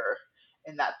more eager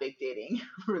in that big dating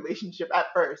relationship at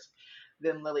first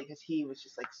than Lily, because he was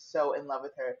just like so in love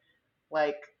with her.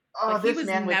 Like, oh, like, this he was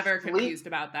man never would sleep. confused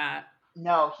about that.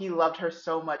 No, he loved her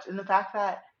so much, and the fact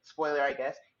that, spoiler, I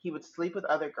guess, he would sleep with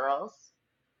other girls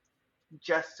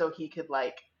just so he could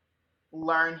like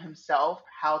learn himself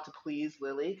how to please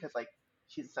Lily, because like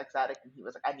she's a sex addict, and he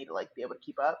was like, I need to like be able to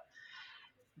keep up.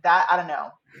 That, I don't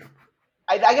know.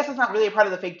 I guess it's not really a part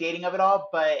of the fake dating of it all,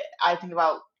 but I think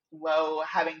about Lo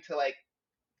having to like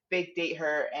fake date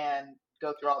her and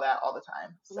go through all that all the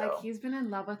time. So. Like, he's been in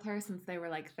love with her since they were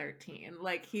like 13.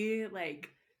 Like, he like,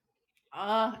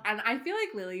 and I feel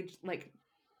like Lily, like,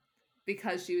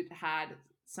 because she had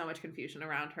so much confusion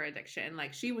around her addiction,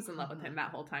 like she was in love with him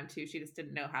that whole time too. She just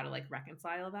didn't know how to like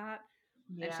reconcile that.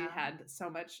 Yeah. And she had so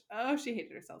much, she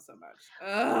hated herself so much.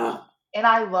 Ugh. And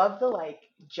I love the like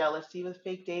jealousy with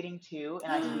fake dating too,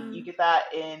 and I think you get that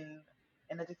in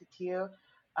Addicted to You.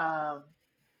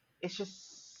 It's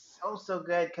just so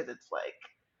good, because it's like,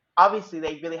 obviously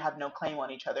they really have no claim on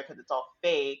each other because it's all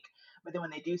fake, but then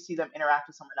when they do see them interact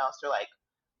with someone else, they're like,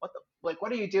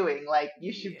 what are you doing? Like,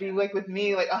 you should be like with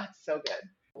me. Like, oh, it's so good.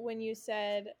 When you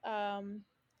said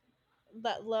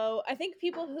that Lo, I think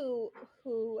people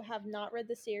who have not read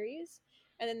the series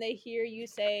and then they hear you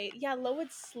say, yeah, Lo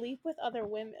would sleep with other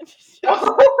women.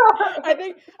 I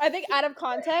think out of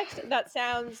context that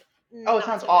sounds it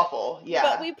sounds awful. Yeah,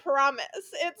 but we promise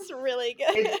it's really good.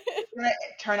 It's gonna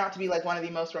turn out to be like one of the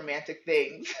most romantic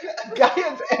things a guy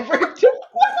has ever done.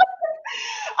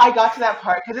 I got to that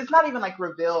part because it's not even like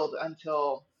revealed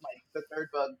until like the third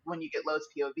book when you get Lo's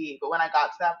POV. But when I got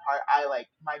to that part, I like,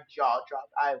 my jaw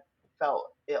dropped. I felt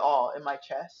it all in my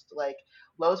chest. Like,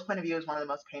 Lo's point of view is one of the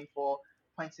most painful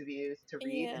points of views to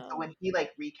read. And so when he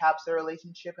like recaps the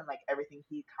relationship and like everything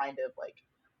he kind of like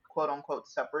quote unquote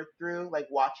suffered through, like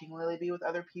watching Lily be with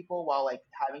other people while like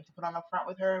having to put on a front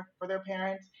with her for their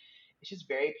parents, it's just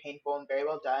very painful and very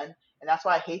well done. And that's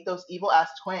why I hate those evil ass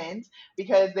twins,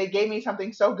 because they gave me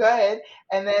something so good,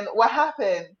 and then what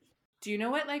happened? Do you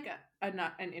know what like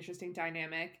an interesting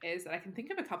dynamic is that I can think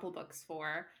of a couple books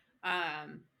for,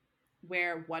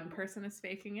 where one person is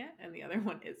faking it and the other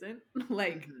one isn't?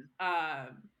 Like,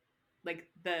 like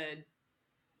the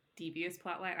devious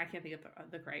plotline. I can't think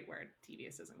of the right word.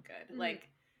 Devious isn't good.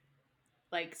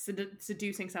 Like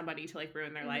seducing somebody to like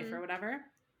ruin their life or whatever.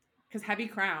 Because Heavy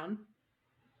Crown.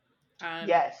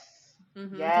 Yes.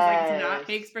 Because like it's not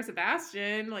fakes for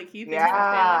Sebastian. Like, he thinks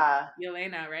it's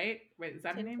Yelena, right? Wait, is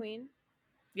that her name? Queen.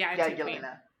 Yeah, Yelena. Queen.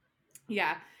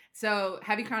 Yeah. So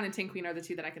Heavy Crown and Tin Queen are the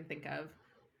two that I can think of,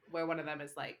 where one of them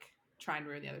is like trying to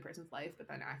ruin the other person's life, but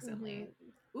then accidentally.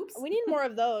 Oops. We need more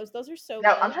of those. Those are so good.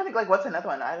 I'm trying to think like what's another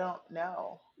one. I don't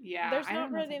know. Yeah. There's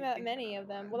not really that many of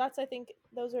them. Well, that's, I think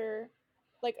those are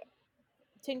like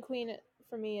Tin Queen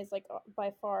for me is like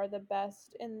by far the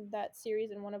best in that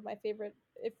series and one of my favorite,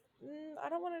 if I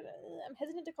don't want to. I'm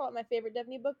hesitant to call it my favorite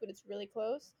Devaney book, but it's really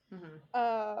close.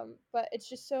 But it's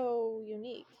just so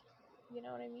unique. You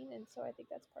know what I mean? And so I think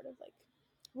that's part of like,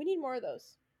 we need more of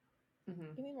those.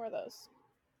 Give me more of those.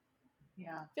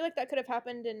 Yeah. I feel like that could have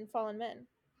happened in Fallen Men.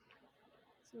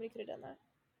 Somebody could have done that.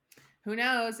 Who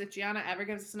knows? If Gianna ever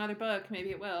gives us another book, maybe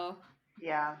it will.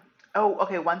 Yeah. Oh,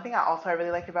 okay. One thing I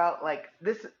really like about like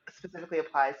this specifically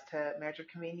applies to Marriage of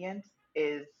Convenience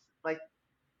is like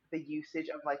the usage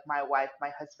of like my wife,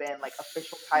 my husband, like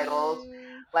official titles.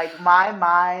 Like my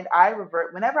mind, I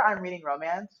revert whenever I'm reading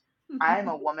romance. I am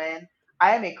a woman.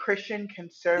 I am a Christian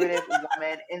conservative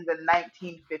woman in the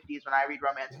 1950s when I read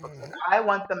romance books. Like I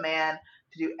want the man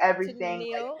to do everything. To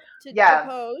kneel, like, to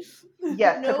propose.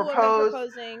 Yes, to No woman propose.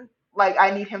 proposing. Like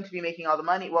I need him to be making all the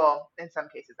money. Well, in some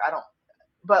cases, I don't.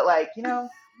 But like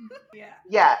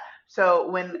yeah. So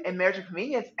when in Marriage of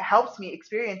Convenience, it helps me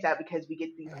experience that because we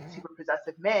get these like super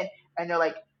possessive men, and they're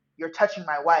like, "You're touching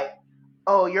my wife.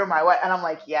 Oh, you're my wife," and I'm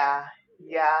like, "Yeah."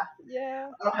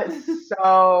 Oh, it's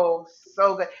so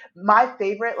good. My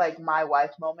favorite like my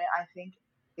wife moment, I think,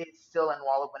 is still in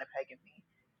Wall of Winnipeg and Me.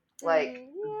 Like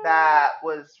that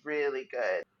was really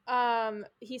good.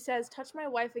 He says, "Touch my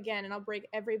wife again, and I'll break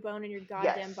every bone in your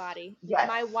goddamn body." Yes.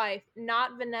 My wife,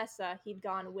 not Vanessa. He'd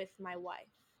gone with my wife.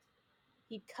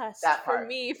 He cussed That for part.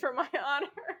 me for my honor.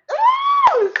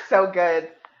 So good.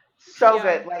 So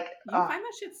good. Like you find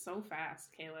that shit so fast,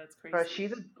 Kayla. It's crazy. Bro,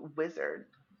 she's a wizard.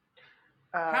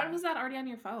 How was that already on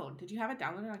your phone? Did you have it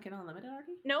downloaded on Kindle Unlimited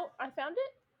already? No, I found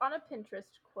it on a Pinterest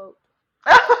quote.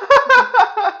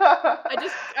 I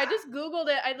just Googled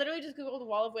it. I literally just Googled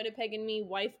Wall of Winnipeg and Me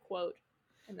wife quote,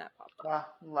 and that popped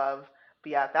up. Love.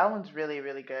 But yeah, that one's really,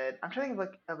 really good. I'm trying to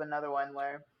think of another one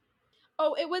where.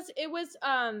 Oh, it was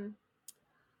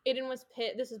Aiden was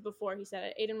pissed. This is before he said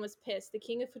it. Aiden was pissed. The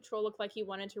king of control looked like he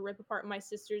wanted to rip apart my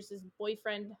sister's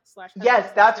boyfriend / husband.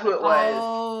 Yes, that's who it was.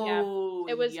 Oh,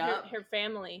 yeah, it was her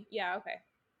family. Yeah, okay.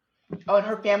 Oh, and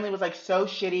her family was like so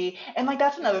shitty, and like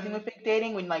that's another thing with fake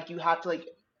dating when like you have to like.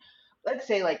 Let's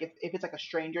say like if it's like a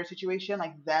stranger situation,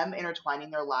 like them intertwining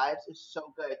their lives is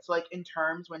so good. So like in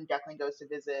terms when Declan goes to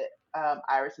visit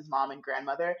Iris's mom and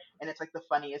grandmother, and it's like the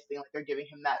funniest thing, like they're giving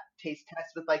him that taste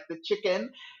test with like the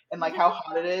chicken and like how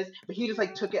hot it is, but he just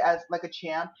like took it as like a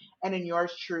champ. And in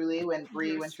yours truly, when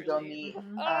Bree went to go meet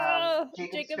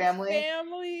Jacob's family,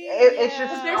 it's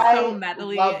just they're so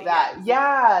medley. Love that. Yes.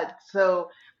 Yeah,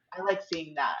 so I like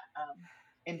seeing that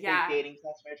in fake dating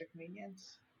 / Marriage of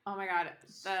Convenience. Oh my god,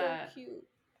 so cute.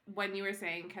 When you were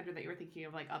saying, Kendra, that you were thinking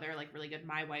of like other like really good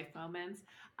my wife moments,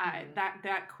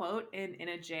 that quote in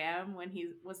a jam when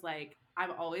he was like, "I'm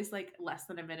always like less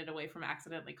than a minute away from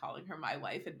accidentally calling her my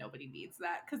wife, and nobody needs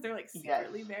that because they're like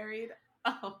secretly married."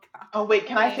 Oh god. Oh wait,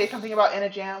 can I say something about In a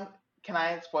Jam? Can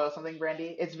I spoil something,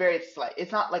 Brandy? It's very slight.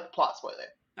 It's not like plot spoiler.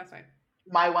 That's fine.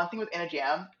 My one thing with In a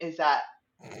Jam is that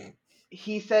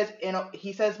he says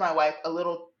my wife a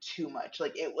little too much.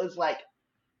 Like it was like.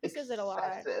 He says it a lot.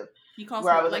 He calls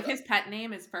her like his pet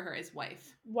name is for her is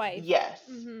wife. Yes.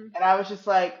 And I was just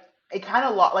like, it kind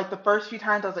of like the first few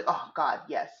times I was like, oh god,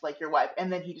 yes, like your wife.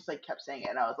 And then he just like kept saying it,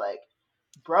 and I was like,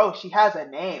 bro, she has a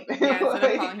name. Yeah, instead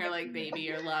of calling her like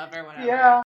baby or love or whatever.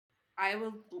 Yeah. I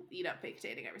will eat up fake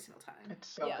dating every single time. It's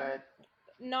so good.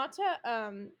 Not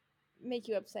to make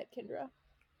you upset, Kendra,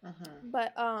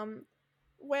 but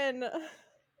when.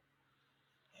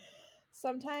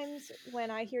 Sometimes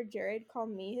when I hear Jared call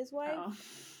me his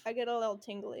wife, I get a little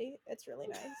tingly. It's really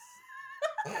nice.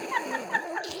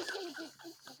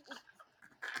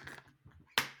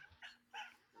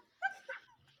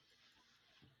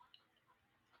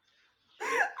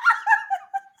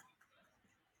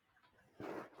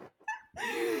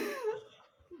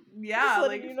 Yeah,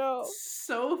 like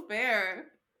so fair.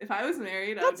 If I was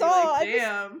married, I would be all. Like,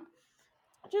 damn.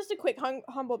 Just a quick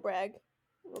humble brag,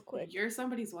 real quick. You're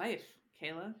somebody's wife,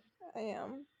 Kayla. I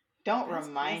am. Don't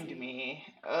remind me.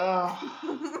 Ugh.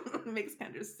 Makes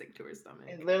Kendra sick to her stomach.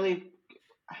 It's literally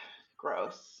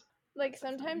gross. Like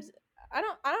sometimes I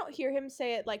don't hear him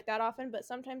say it like that often, but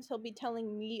sometimes he'll be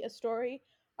telling me a story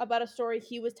about a story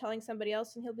he was telling somebody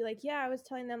else, and he'll be like, "Yeah, I was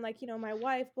telling them like my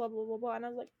wife, blah blah blah blah," and I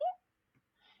was like,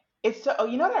 It's so. Oh,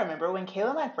 you know what I remember when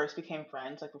Kayla and I first became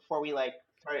friends, like before we like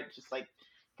started just like,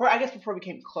 before we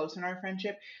became close in our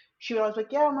friendship, she would always be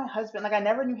like, yeah, my husband. Like I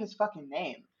never knew his fucking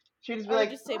name. She would just be like,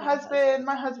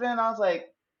 my husband. And I was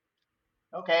like,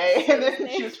 okay. And then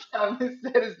she was finally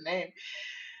said his name.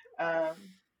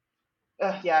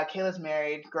 Yeah, Kayla's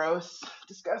married. Gross.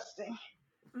 Disgusting.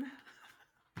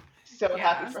 So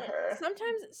happy for her.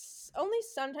 Sometimes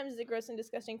is it gross and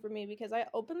disgusting for me because I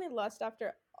openly lust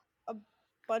after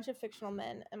bunch of fictional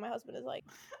men, and my husband is like,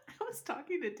 I was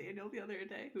talking to Daniel the other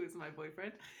day, who is my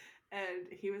boyfriend, and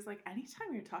he was like,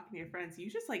 anytime you're talking to your friends, you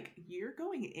just like, you're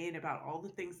going in about all the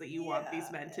things that you want these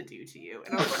men to do to you.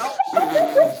 And I was like,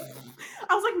 oh.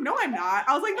 I was like, no, I'm not.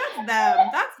 I was like,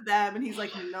 that's them. And he's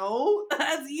like, no,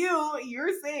 that's you.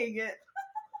 You're saying it.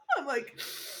 I'm like,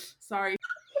 sorry.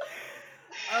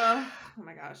 Oh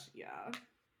my gosh, yeah.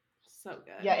 So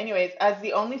good. Yeah, anyways, as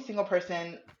the only single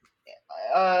person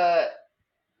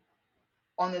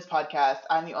on this podcast,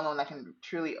 I'm the only one that can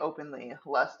truly openly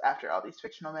lust after all these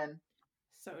fictional men.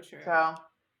 So true. So,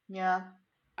 yeah.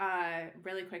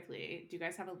 Really quickly, do you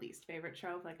guys have a least favorite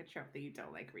trope, like a trope that you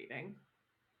don't like reading?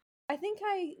 I think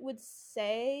I would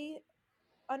say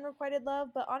Unrequited Love,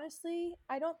 but honestly,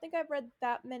 I don't think I've read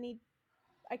that many.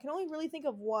 I can only really think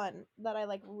of one that I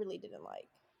like really didn't like,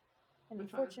 and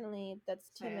Which one? unfortunately, that's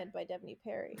Timid by Devney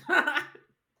Perry. That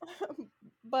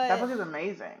But book is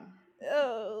amazing.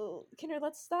 oh, Kinder,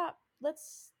 let's stop.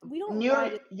 We don't lie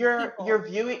to you're people.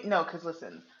 viewing because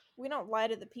listen, We don't lie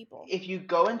to the people. if you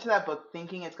go into that book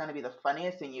thinking it's going to be the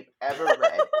funniest thing you've ever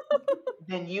read,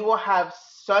 then you will have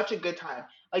such a good time.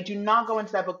 Like, do not go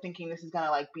into that book thinking this is going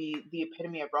to like be the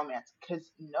epitome of romance,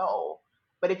 because no.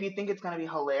 But if you think it's going to be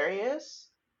hilarious,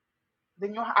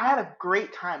 then I had a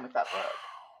great time with that book.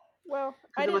 Well,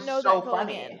 I It didn't was know so that going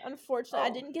funny. in. Unfortunately,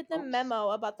 I Oh, didn't get the oops. memo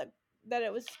about that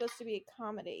it was supposed to be a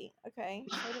comedy. Okay,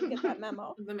 so I didn't get that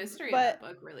memo. The mystery in But- that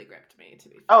book really gripped me, to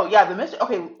be fair. Oh yeah, the mystery.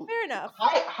 Okay, Fair enough.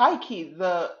 high key.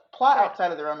 The plot Fair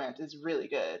outside of the romance is really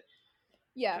good.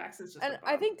 Yeah, Jackson's just and a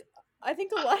I bum. think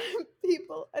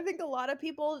a lot of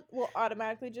people will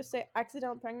automatically just say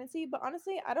accidental pregnancy, but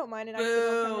honestly, I don't mind an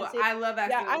accidental Boo! pregnancy. I love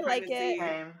accidental I like pregnancy. it.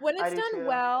 Same. When I it's do done too.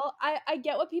 well, I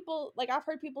get what people like. I've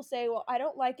heard people say, well, I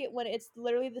don't like it when it's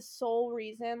literally the sole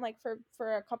reason, like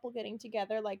for a couple getting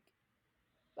together, like.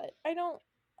 But I don't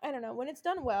know when it's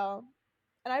done well,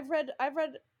 and I've read.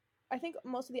 I think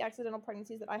most of the accidental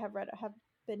pregnancies that I have read have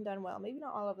been done well. Maybe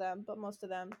not all of them, but most of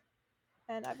them,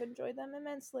 and I've enjoyed them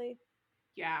immensely.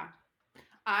 Yeah.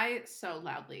 I so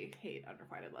loudly hate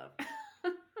Unrequited Love.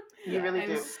 You really I'm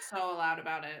do. so loud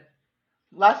about it.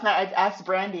 Last night I asked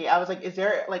Brandy. I was like, "Is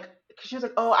there like?" Cause she was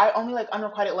like, "Oh, I only like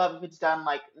Unrequited Love if it's done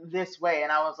like this way."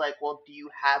 And I was like, "Well, do you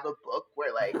have a book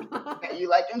where like that you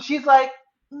like?" And she's like,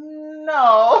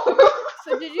 "No."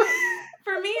 So did you?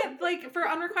 For me, like for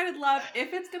Unrequited Love,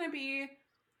 if it's gonna be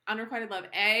Unrequited Love,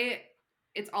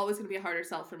 it's always gonna be a harder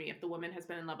sell for me if the woman has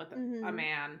been in love with a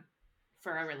man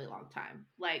for a really long time.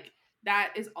 Like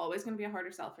that is always gonna be a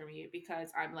harder sell for me because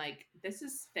I'm like, this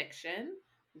is fiction.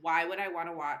 Why would I want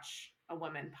to watch a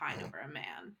woman pine over a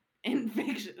man in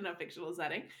fiction, in a fictional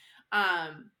setting?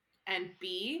 And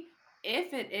B,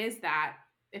 if it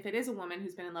is a woman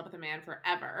who's been in love with a man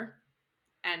forever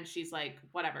and she's like,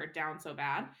 whatever, down so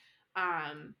bad,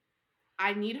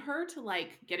 I need her to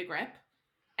like get a grip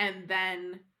and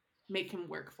then make him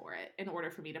work for it in order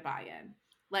for me to buy in.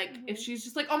 Like if she's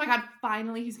just like, oh my god,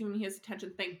 finally he's giving me his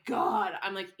attention, thank God,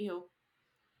 I'm like, ew.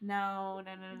 No.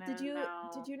 Did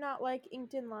you not like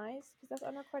Inked in Lies? Because that's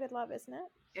Unrequited Love, isn't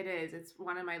it? It is. It's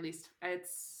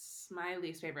my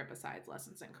least favorite besides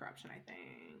Lessons in Corruption, I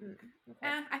think.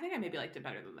 Okay. I think I maybe liked it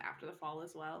better than After the Fall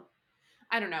as well.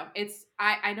 I don't know. It's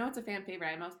I know it's a fan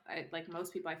favorite. Like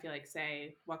most people I feel like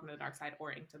say Welcome to the Dark Side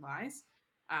or Inked in Lies.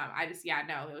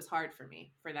 It was hard for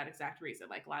me for that exact reason.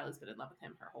 Like Lila's been in love with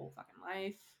him her whole fucking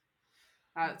life.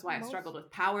 That's why I struggled with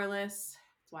Powerless.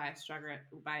 It's why I struggled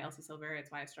by Elsie Silver.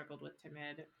 It's why I struggled with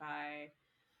Timid by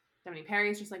Devney Perry.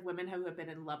 It's just like women who have been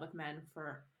in love with men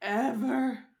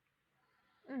forever.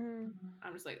 Mm-hmm.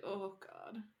 I'm just like, oh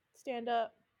god. Stand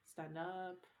Up.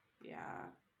 Yeah.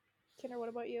 Kinder, what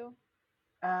about you?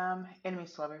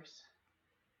 Enemies to Lovers.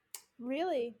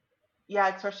 Really?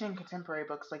 Yeah, especially in contemporary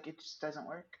books, like it just doesn't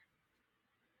work.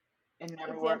 It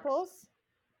never Examples? works.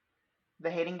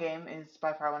 The Hating Game is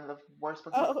by far one of the worst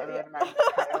books I've ever read in my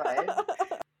entire life.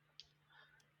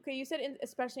 Okay, you said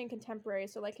especially in contemporary,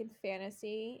 so like in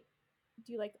fantasy,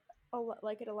 do you like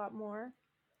it a lot more?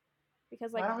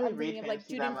 Because like I don't really I'm read thinking of like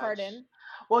fantasy Jude that and much. Carden.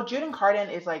 Well, Jude and Carden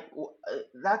is like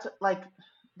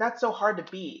that's so hard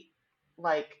to beat.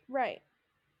 Like Right.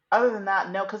 other than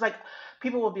that, no, because like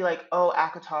people will be like, "Oh,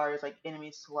 ACOTAR is like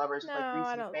enemies to lovers," No, like Reese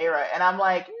I and don't. Feyre, and I'm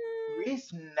like,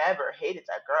 Reese never hated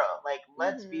that girl. Like,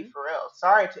 let's be for real.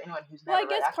 Sorry to anyone who's never. Well, I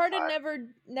guess read Carden ACOTAR.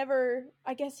 never.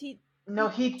 I guess he. No,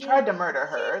 he tried to murder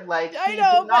her. Like I he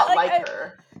know, did not but, like, like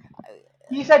her.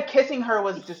 He said kissing her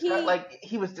was like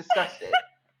he was disgusted.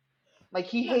 Like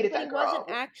he hated but that he girl. wasn't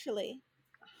actually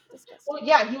disgusted. Well,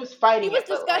 yeah, he was fighting. He was it,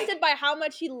 but, disgusted like, by how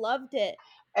much he loved it.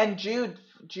 And Jude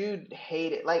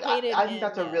hated, like, Hated I think him,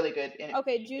 that's a yeah. really good.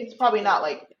 Okay, It's Jude probably really not did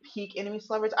like hate him. peak enemies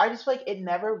to lovers. I just feel like it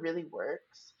never really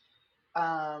works.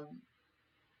 The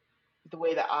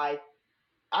way that I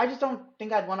just don't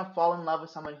think I'd want to fall in love with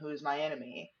someone who's my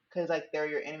enemy because like they're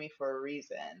your enemy for a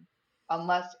reason.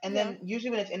 Unless, and Yeah. then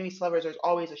usually when it's enemies to lovers, there's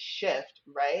always a shift,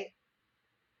 right?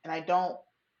 And I don't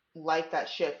like that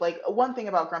shift. Like one thing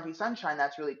about Grumpy Sunshine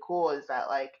that's really cool is that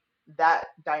like that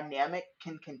dynamic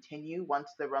can continue once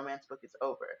the romance book is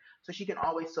over. So she can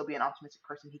always still be an optimistic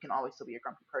person. He can always still be a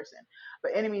grumpy person.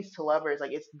 But enemies to lovers,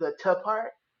 like it's the to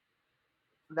part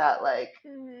that like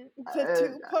The uh,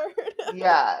 two part.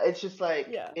 yeah, it's just like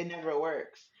Yeah. it never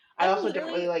works. I I'm also don't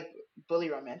really literally. like bully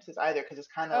romances either because it's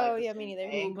kind of Oh like the yeah, me same neither.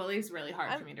 Ooh, thing. Bully's really hard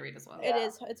for I'm. me to read as well. It Yeah.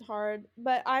 is. It's hard,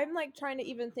 but I'm like trying to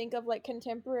even think of like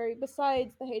contemporary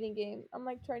besides the hating game. I'm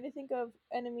like trying to think of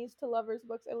enemies to lovers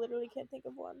books. I literally can't think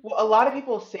of one. Well, a lot of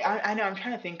people say, I know, I'm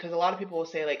trying to think because a lot of people will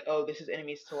say like, oh, this is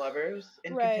enemies to lovers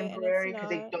in Right, and it's contemporary because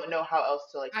they not. don't know how else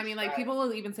to like I mean, like, describe. people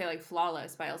will even say, like,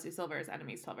 Flawless by Elsie Silver's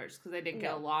enemies to lovers because they didn't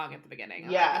get No. along at the beginning. I'm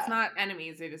like, Yeah, that's not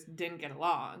enemies, they just didn't get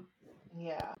along.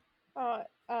 yeah. The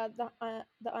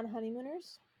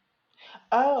Unhoneymooners.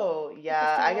 Oh, The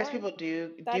yeah. Christine I guess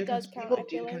Lauren. That does count. I people do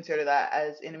feel like consider that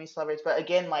as enemies to lovers, but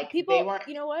again, like they people. weren't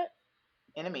You know what?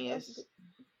 enemies.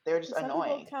 They were just Some people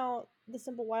annoying. count The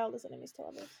Simple Wild as enemies to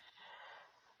lovers.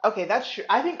 Okay, that's true.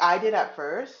 I think I did at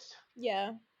first,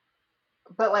 Yeah,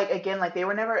 but like again, like they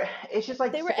were never. It's just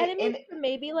like they were enemies for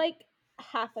maybe like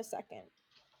half a second.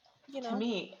 You to know.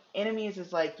 me, enemies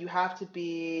is like you have to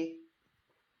be.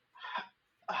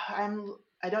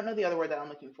 I don't know the other word that I'm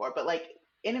looking for, but like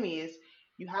enemies,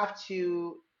 you have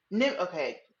to.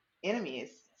 Okay, enemies.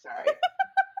 Sorry.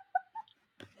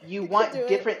 You could do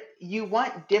it. You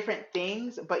want different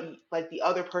things, but like the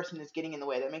other person is getting in the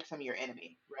way. That makes them your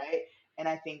enemy, right? And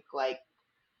I think like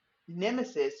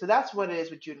nemesis. So that's what it is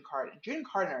with Jude and Carden. Jude and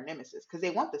Carden are nemesis because they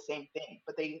want the same thing,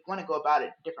 but they want to go about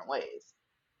it different ways.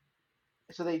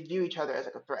 So they view each other as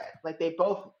like a threat. Like they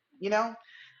both, you know,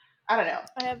 I don't know.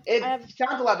 I It have.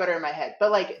 sounds a lot better in my head,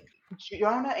 but like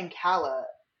Jonah and Kala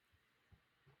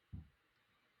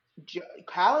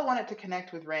wanted to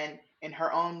connect with Ren in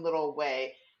her own little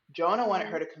way. Jonah wanted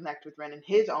her to connect with Ren in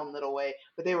his own little way,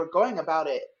 but they were going about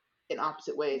it in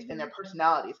opposite ways, and their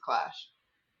personalities clash.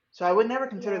 So I would never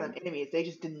consider them enemies. They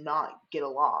just did not get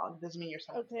along. Doesn't mean you're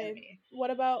someone's enemy. What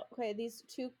about these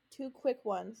two quick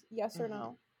ones? Yes or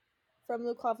no? From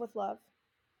Lukov with Love.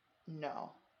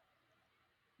 No,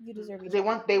 You deserve each because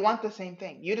other. they want the same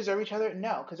thing. You deserve each other.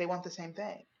 No, because they want the same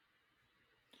thing.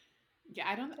 Yeah,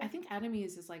 I think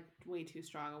enemies is like way too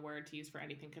strong a word to use for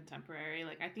anything contemporary.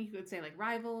 Like, I think you could say like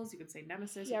rivals, you could say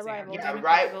nemesis, you could say rivals. Yeah, academic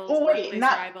right. rivals, Oh wait, workplace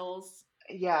not rivals.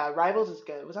 yeah. Rivals is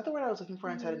good. Was that the word I was looking for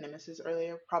inside of nemesis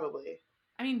earlier? Probably.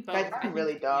 I mean, Guys, both. I I'm think,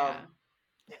 really dumb.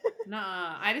 yeah.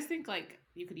 Nah, I just think like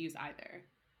you could use either.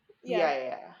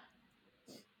 Yeah.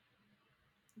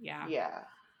 Yeah. Yeah.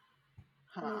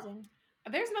 Huh. Amazing.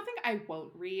 There's nothing I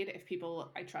won't read if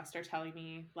people I trust are telling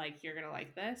me like you're gonna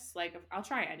like this. Like I'll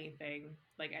try anything,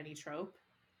 like any trope.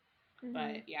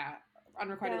 But yeah,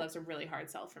 Unrequited Love's a really hard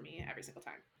sell for me every single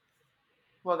time.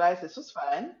 Well, guys, this was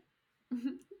fun.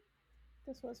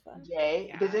 This was fun. Yay.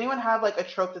 Yeah. Does anyone have like a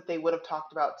trope that they would have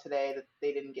talked about today that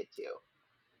they didn't get to?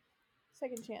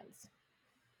 Second Chance.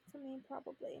 For me,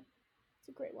 probably. It's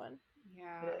a great one.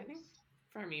 Yeah, I think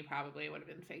for me probably it would have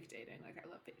been fake dating. Like I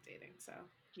love fake dating, so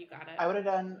you got it. I would have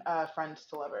done Friends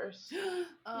to Lovers.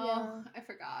 Oh, I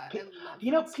forgot. I love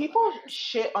you know, Friends to people Lovers.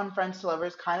 shit on Friends to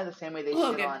Lovers kind of the same way they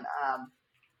shit on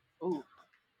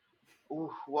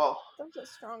whoa. That was a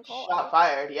strong call. Shot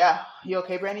fired. Yeah. You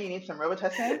okay, Brandy? You need some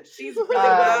Robitussin? She's really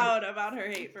loud about her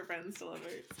hate for Friends to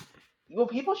Lovers. Well,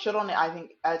 people shit on it, I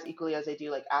think, as equally as they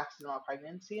do like accidental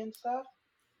pregnancy and stuff.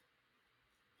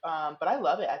 But I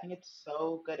love it. I think it's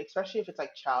so good, especially if it's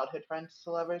like childhood Friends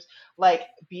to Lovers, like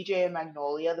BJ and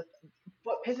Magnolia.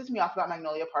 What pisses me off about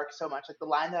Magnolia Park so much, like the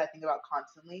line that I think about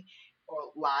constantly, or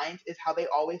lines, is how they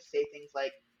always say things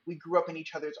like, "We grew up in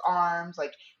each other's arms."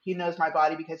 Like he knows my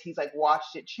body because he's like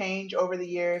watched it change over the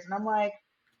years, and I'm like,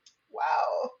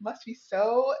 wow, must be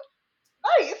so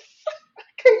nice.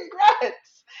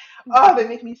 Congrats. Oh, they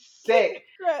make me sick.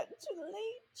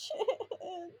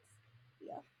 Congratulations.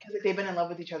 Yeah. Because like, they've been in love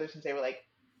with each other since they were like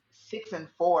 6 and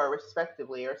 4,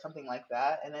 respectively, or something like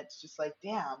that. And it's just like,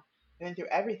 damn, they've been through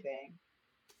everything.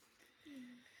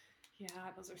 Yeah,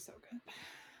 those are so good.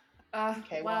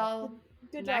 Okay, well,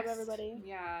 good job, everybody.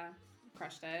 Yeah,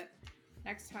 crushed it.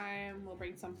 Next time we'll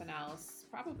bring something else,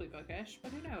 probably bookish,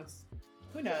 but who knows?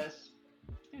 Who knows?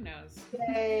 Who knows?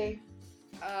 Yay.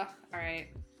 All right.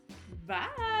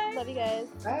 Bye. Love you guys.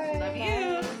 Bye. Love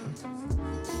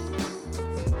you.